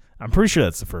 though. I'm pretty sure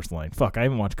that's the first line. Fuck, I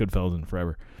haven't watched Goodfellas in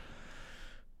forever.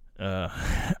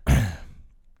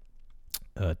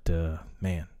 But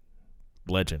man,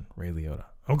 legend Ray Liotta.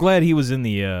 I'm glad he was in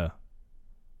the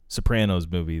Sopranos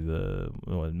movie, the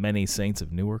Many Saints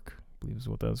of Newark, I believe is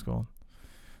what that was called.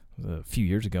 It was a few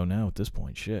years ago now at this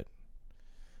point. Shit.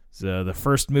 It's the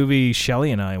first movie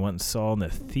Shelley and I went and saw in the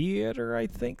theater, I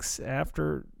think,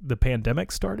 after the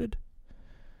pandemic started.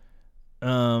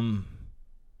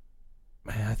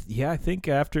 Yeah, I think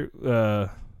after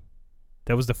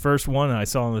that was the first one I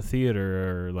saw in the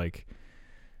theater, or like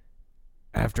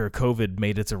after COVID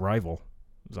made its arrival.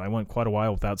 So I went quite a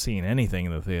while without seeing anything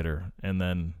in the theater, and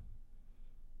then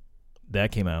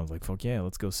that came out. I was like, "Fuck yeah,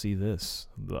 let's go see this."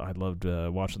 I loved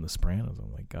watching The Sopranos.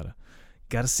 I'm like,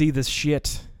 gotta see this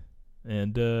shit,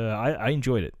 and I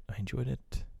enjoyed it. I enjoyed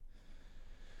it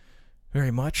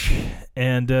very much.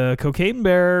 And Cocaine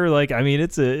Bear, like, I mean,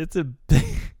 it's a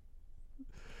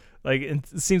like, it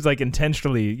seems like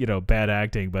intentionally, bad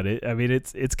acting, but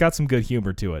it's got some good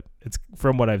humor to it. It's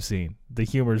from what I've seen. The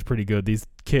humor is pretty good. These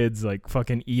kids like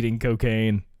fucking eating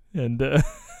cocaine and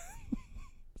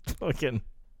fucking.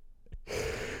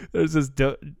 There's this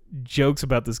jokes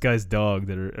about this guy's dog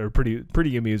that are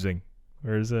pretty amusing.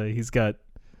 Whereas he's got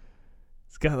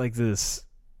like this,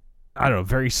 I don't know,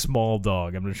 very small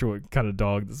dog. I'm not sure what kind of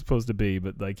dog it's supposed to be,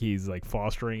 but like he's like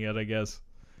fostering it, I guess.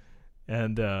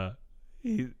 And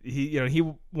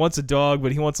he wants a dog,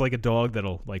 but he wants like a dog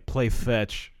that'll like play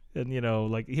fetch, and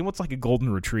like he wants like a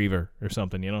golden retriever or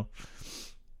something.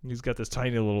 He's got this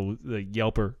tiny little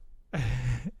yelper,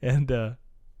 and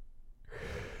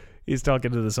he's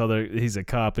talking to this other. He's a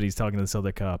cop, and he's talking to this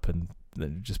other cop, and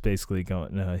then just basically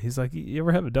going. He's like, "You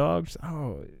ever have a dog?" She's,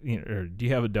 or do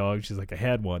you have a dog? She's like, "I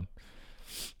had one,"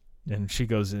 and she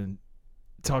goes in,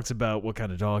 talks about what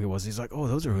kind of dog it was. He's like, "Oh,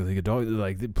 those are really good dogs.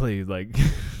 Like they play like."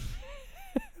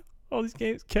 All these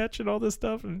games, catch and all this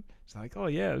stuff, and she's like, "Oh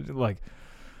yeah," like,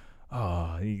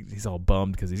 Oh, he's all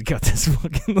bummed because he's got this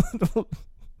fucking little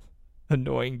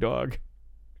annoying dog.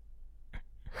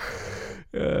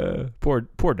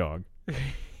 Poor dog.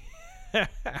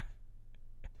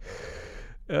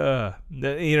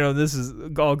 This is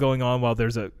all going on while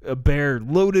there's a bear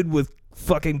loaded with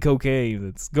fucking cocaine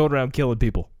that's going around killing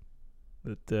people.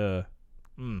 But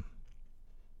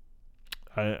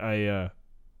I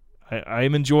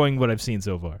am enjoying what I've seen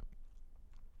so far.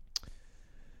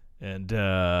 And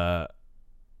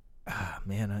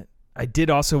man, I did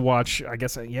also watch. I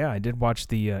guess I did watch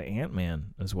the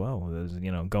Ant-Man as well. Was,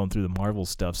 going through the Marvel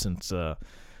stuff since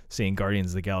seeing Guardians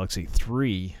of the Galaxy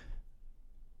 3,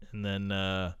 and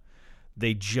then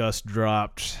they just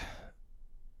dropped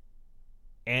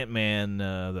Ant-Man,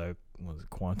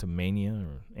 Quantumania,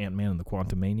 or Ant-Man and the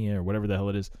Quantumania, or whatever the hell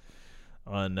it is,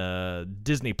 on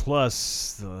Disney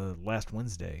Plus last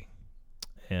Wednesday,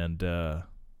 and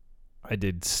I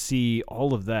did see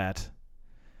all of that.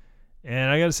 And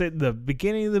I gotta say, the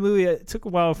beginning of the movie, it took a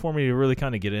while for me to really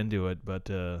kind of get into it, but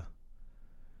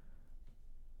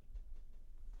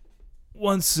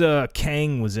once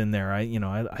Kang was in there, I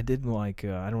did like,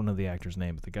 I don't know the actor's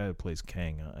name, but the guy who plays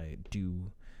Kang, I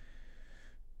do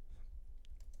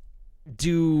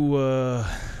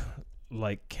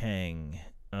like Kang.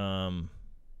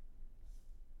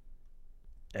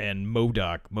 And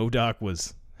MODOK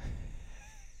was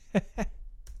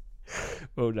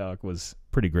MODOK was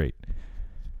pretty great.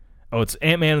 Oh, it's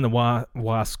Ant-Man and the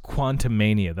Wasp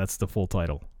Quantumania. That's the full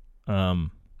title.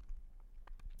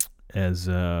 As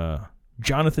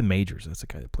Jonathan Majors. That's the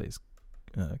guy that plays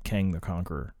Kang the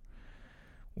Conqueror.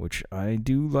 Which I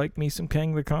do like me some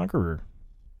Kang the Conqueror.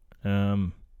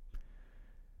 Oh,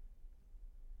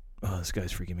 this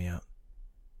guy's freaking me out.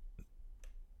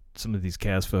 Some of these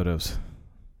cast photos.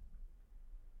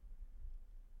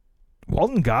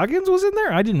 Walton Goggins was in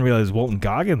there? I didn't realize Walton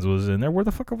Goggins was in there. Where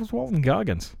the fuck was Walton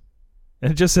Goggins?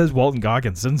 And it just says Walton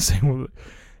Goggins. It doesn't say.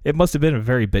 It must have been a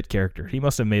very bit character. He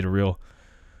must have made a real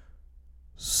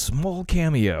small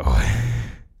cameo.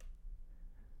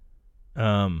 Yeah,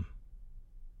 I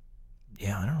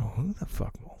don't know who the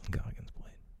fuck Walton Goggins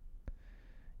played.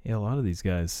 Yeah, a lot of these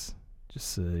guys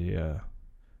just say, of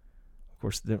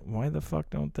course, why the fuck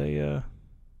don't they,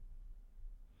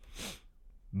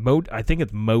 I think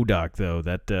it's MODOK, though,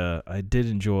 that I did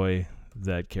enjoy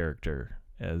that character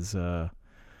as, I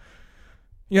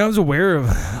was aware of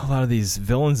a lot of these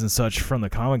villains and such from the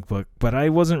comic book, but I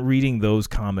wasn't reading those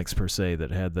comics per se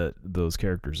that had those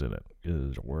characters in it,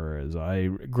 whereas I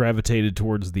gravitated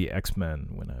towards the X-Men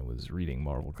when I was reading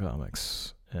Marvel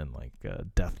comics, and like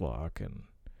Deathlock, and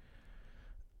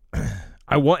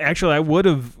I would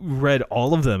have read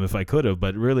all of them if I could have,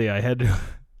 but really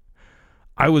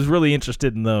I was really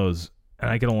interested in those, and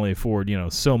I could only afford,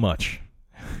 so much.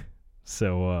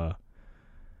 So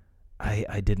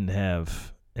I didn't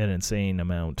have an insane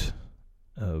amount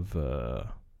of the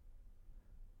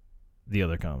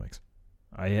other comics.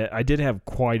 I did have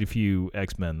quite a few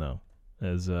X-Men, though,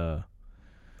 as I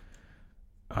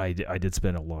did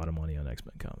spend a lot of money on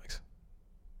X-Men comics.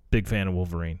 Big fan of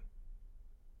Wolverine.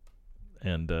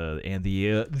 And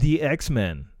the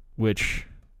X-Men, which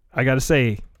I gotta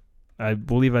say, I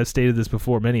believe I've stated this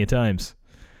before many a times.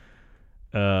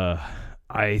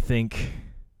 I think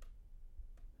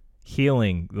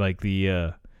healing, like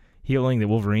the healing that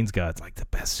Wolverine's got, is like the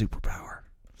best superpower.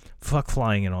 Fuck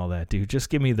flying and all that, dude. Just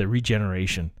give me the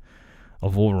regeneration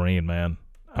of Wolverine, man.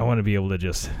 I want to be able to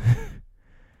just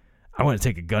I want to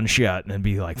take a gunshot and then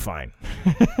be like, fine.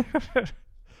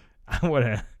 I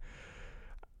want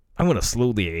to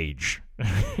slowly age.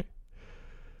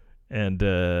 And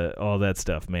all that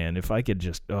stuff, man. If I could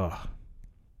just, I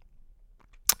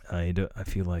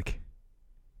feel like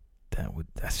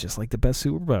that's just like the best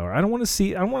superpower. I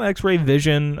want X-ray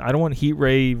vision. I don't want heat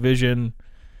ray vision.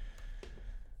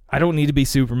 I don't need to be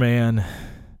Superman.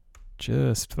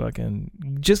 Just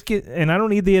get, and I don't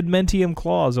need the adamantium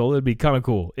claws. Oh, it'd be kind of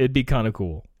cool.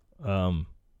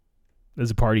 As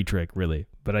a party trick, really.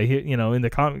 But I hear, in the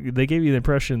comic, they gave you the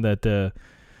impression that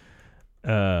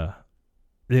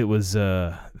it was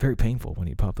very painful when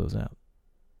you pop those out.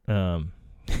 Yeah,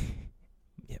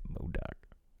 MODOK.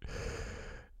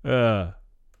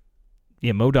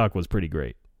 Yeah, MODOK was pretty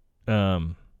great. I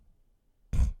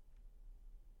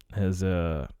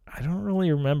don't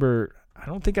really remember. I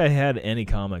don't think I had any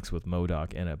comics with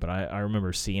MODOK in it, but I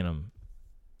remember seeing him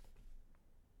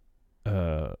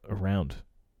around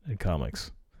in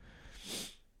comics.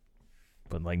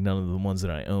 But like none of the ones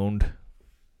that I owned.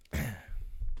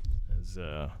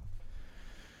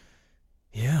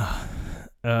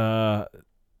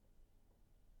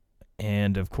 And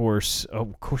And of course,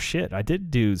 shit, I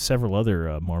did do several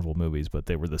other Marvel movies, but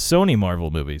they were the Sony Marvel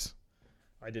movies.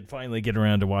 I did finally get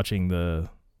around to watching the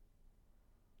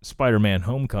Spider-Man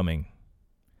Homecoming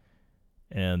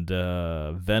and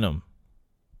Venom.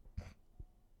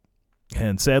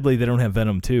 And sadly, they don't have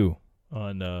Venom 2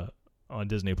 on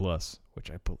Disney Plus,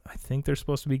 which I think they're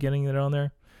supposed to be getting it on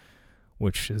there,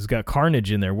 which has got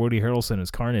Carnage in there. Woody Harrelson is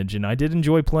Carnage, and I did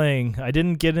enjoy playing. I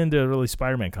didn't get into really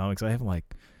Spider-Man comics. I have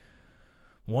like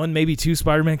one, maybe two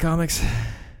Spider-Man comics,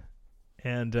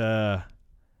 and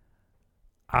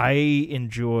I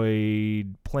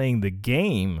enjoyed playing the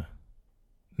game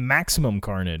Maximum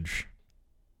Carnage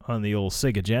on the old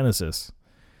Sega Genesis,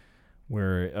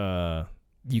 where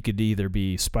you could either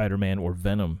be Spider-Man or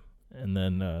Venom, and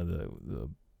then the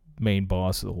main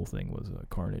boss of the whole thing was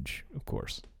Carnage, of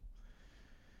course.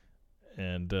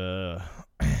 And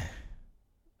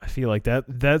I feel like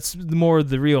that's more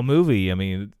the real movie. I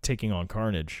mean, taking on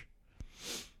Carnage.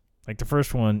 Like the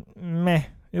first one, meh,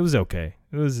 it was okay.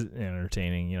 It was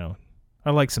entertaining, you know. I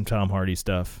like some Tom Hardy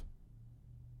stuff.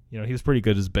 You know, he was pretty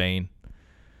good as Bane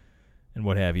and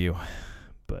what have you.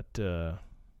 But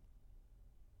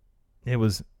it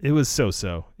was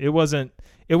so-so. It wasn't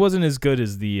as good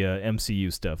as the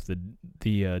MCU stuff,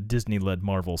 the Disney-led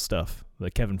Marvel stuff, the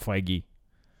Kevin Feige.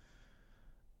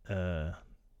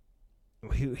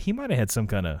 He might have had some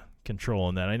kind of control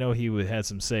in that. I know he had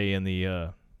some say in the I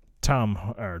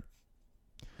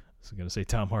was going to say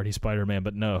Tom Hardy Spider-Man,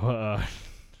 but no.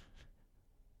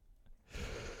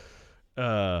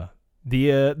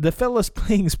 The fellas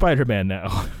playing Spider-Man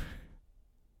now.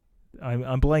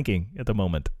 I'm blanking at the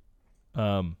moment.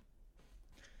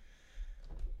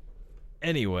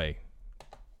 Anyway.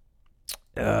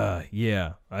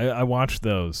 Yeah, I watched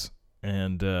those,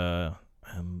 and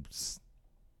I'm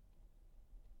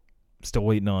still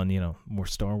waiting on, you know, more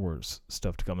Star Wars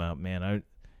stuff to come out. Man, I'm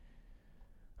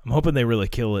hoping they really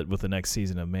kill it with the next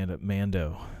season of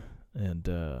Mando, and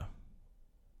the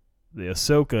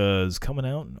Ahsoka is coming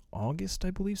out in August,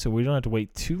 I believe, so we don't have to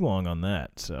wait too long on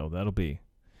that. So that'll be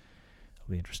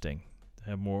interesting to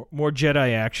have more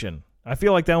Jedi action. I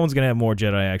feel like that one's gonna have more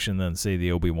Jedi action than, say,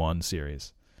 the Obi-Wan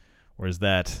series, whereas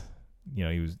that, you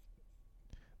know,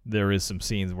 there is some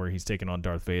scenes where he's taking on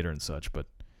Darth Vader and such, but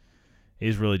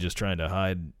he's really just trying to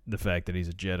hide the fact that he's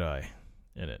a Jedi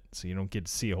in it, so you don't get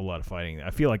to see a whole lot of fighting.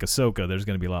 I feel like Ahsoka, there's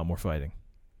going to be a lot more fighting,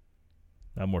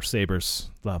 a lot more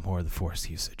sabers, a lot more of the Force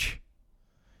usage,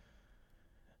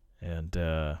 and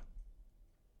man,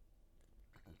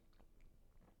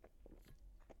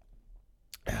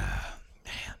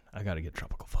 I got to get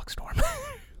Tropical Flux Storm.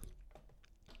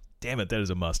 Damn it, that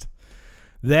is a must.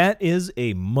 That is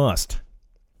a must.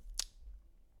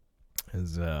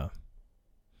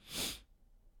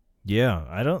 Yeah,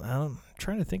 I'm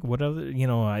trying to think what other, you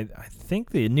know, I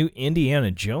think the new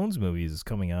Indiana Jones movie is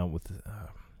coming out with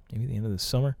maybe the end of the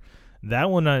summer. That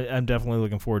one I'm definitely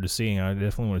looking forward to seeing. I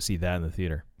definitely want to see that in the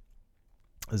theater,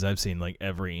 as I've seen like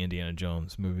every Indiana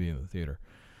Jones movie in the theater.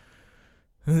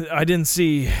 I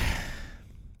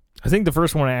think the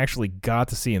first one I actually got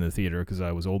to see in the theater, because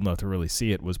I was old enough to really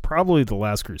see it, was probably The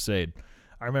Last Crusade.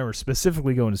 I remember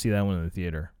specifically going to see that one in the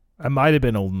theater. I might have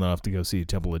been old enough to go see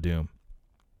Temple of Doom.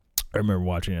 I remember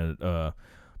watching it,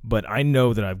 but I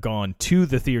know that I've gone to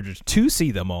the theaters to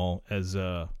see them all, as,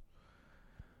 or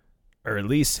at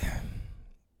least,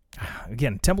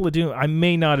 again, Temple of Doom. I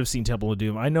may not have seen Temple of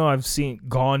Doom. I know I've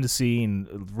gone to see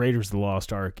Raiders of the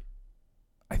Lost Ark,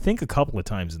 I think a couple of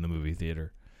times in the movie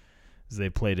theater, as they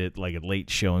played it like at late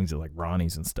showings at like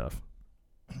Ronnie's and stuff.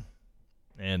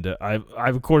 And I've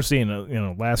of course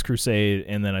seen Last Crusade,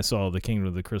 and then I saw The Kingdom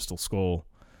of the Crystal Skull,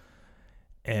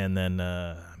 and then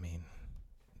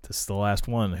this is the last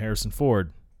one, Harrison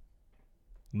Ford.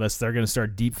 Unless they're gonna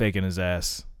start deep faking his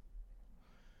ass,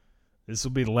 this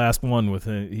will be the last one with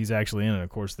he's actually in it. Of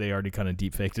course, they already kind of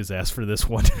deep faked his ass for this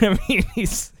one. I mean,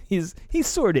 he's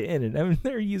sort of in it. I mean,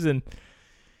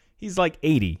 he's like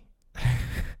 80.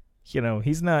 You know,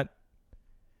 he's not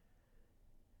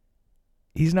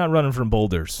running from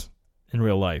boulders in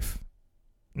real life.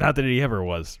 Not that he ever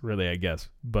was, really, I guess.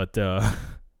 But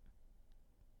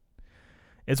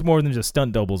it's more than just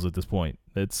stunt doubles at this point.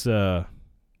 It's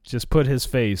just put his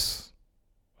face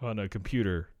on a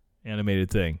computer animated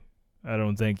thing. I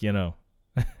don't think,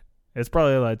 it's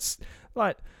probably a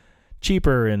lot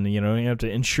cheaper, and, you have to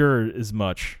insure as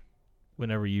much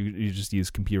whenever you just use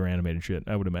computer animated shit,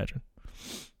 I would imagine.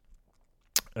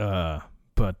 Yeah,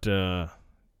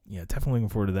 definitely looking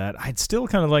forward to that. I'd still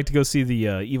kind of like to go see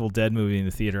the Evil Dead movie in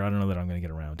the theater. I don't know that I'm going to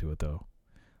get around to it, though.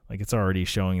 Like, it's already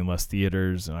showing in less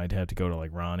theaters, and I'd have to go to,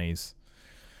 like, Ronnie's.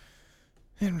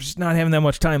 And just not having that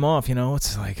much time off,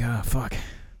 it's like, fuck.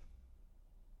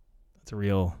 That's a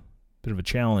real bit of a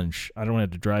challenge. I don't have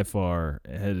to drive far.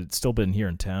 Had it still been here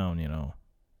in town,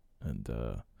 and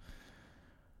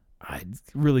I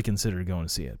really considered going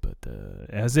to see it, but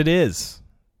as it is,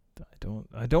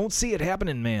 I don't see it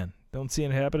happening, man. Don't see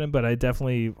it happening, but I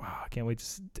definitely can't wait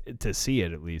to see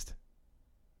it at least.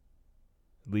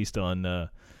 At least on the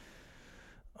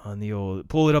old,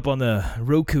 pull it up on the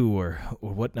Roku or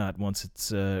whatnot once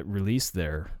it's released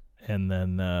there, and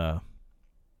then God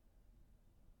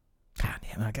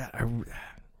damn, I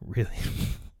really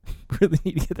really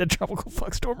need to get that Tropical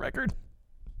Fuck Storm record.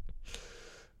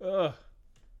 So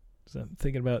I'm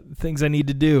thinking about things I need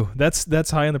to do.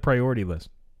 That's high on the priority list.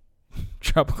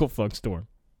 Tropical Fuck Storm.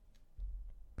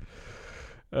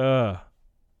 That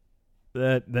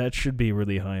should be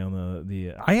really high on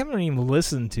the. I haven't even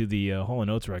listened to the Hall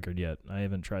 & Oates record yet. I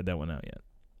haven't tried that one out yet,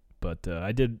 but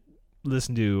I did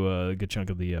listen to a good chunk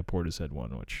of the Portishead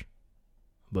one, which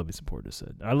I love me some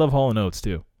Portishead. I love Hall & Oates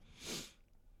too.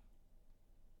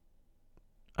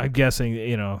 I'm guessing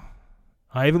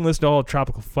I haven't listened to all of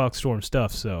Tropical Fuck Storm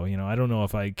stuff, so I don't know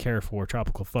if I care for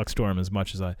Tropical Fuck Storm as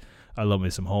much as I love me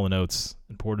some Hall & Oates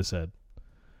and Portishead.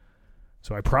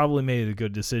 So I probably made a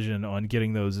good decision on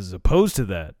getting those as opposed to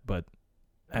that. But,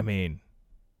 I mean,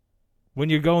 when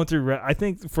you're going through, I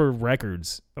think for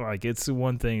records, like it's the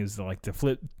one thing is like to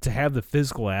have the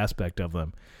physical aspect of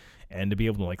them and to be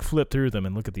able to like flip through them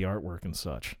and look at the artwork and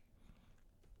such.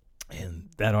 And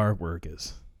that artwork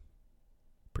is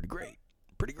pretty great.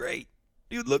 Pretty great.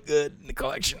 Dude, look good in the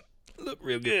collection. Look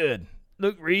real good.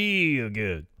 Look real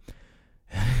good.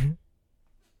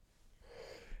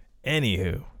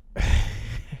 Anywho.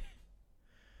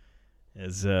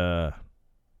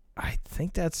 I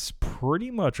think that's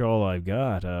pretty much all I've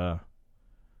got.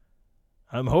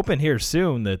 I'm hoping here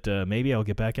soon that maybe I'll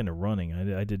get back into running.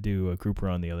 I did do a group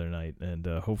run the other night, and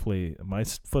hopefully my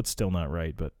foot's still not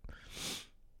right, but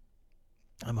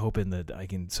I'm hoping that I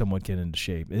can somewhat get into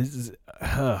shape.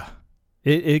 That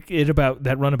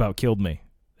run about killed me,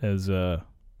 as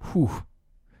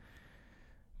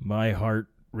my heart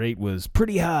rate was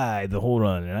pretty high the whole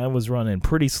run, and I was running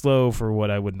pretty slow for what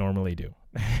I would normally do.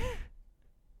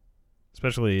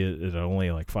 Especially at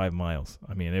only like 5 miles.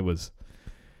 I mean, it was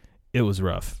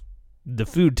rough. The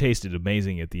food tasted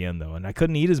amazing at the end, though, and I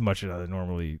couldn't eat as much as I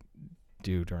normally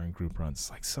do during group runs. It's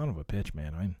like, son of a bitch,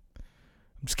 man. I'm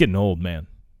just getting old, man.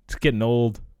 Just getting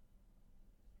old.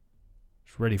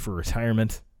 Just ready for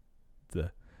retirement.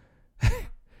 The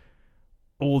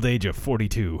old age of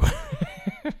 42.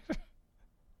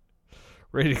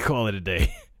 Ready to call it a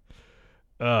day.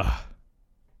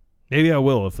 Maybe I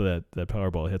will if that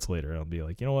Powerball hits later. I'll be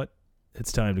like, you know what?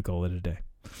 It's time to call it a day.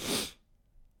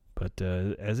 But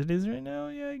as it is right now,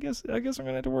 yeah, I guess I'm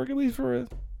gonna have to work at least for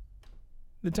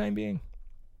the time being.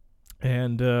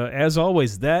 And as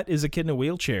always, that is a kid in a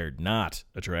wheelchair, not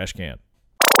a trash can.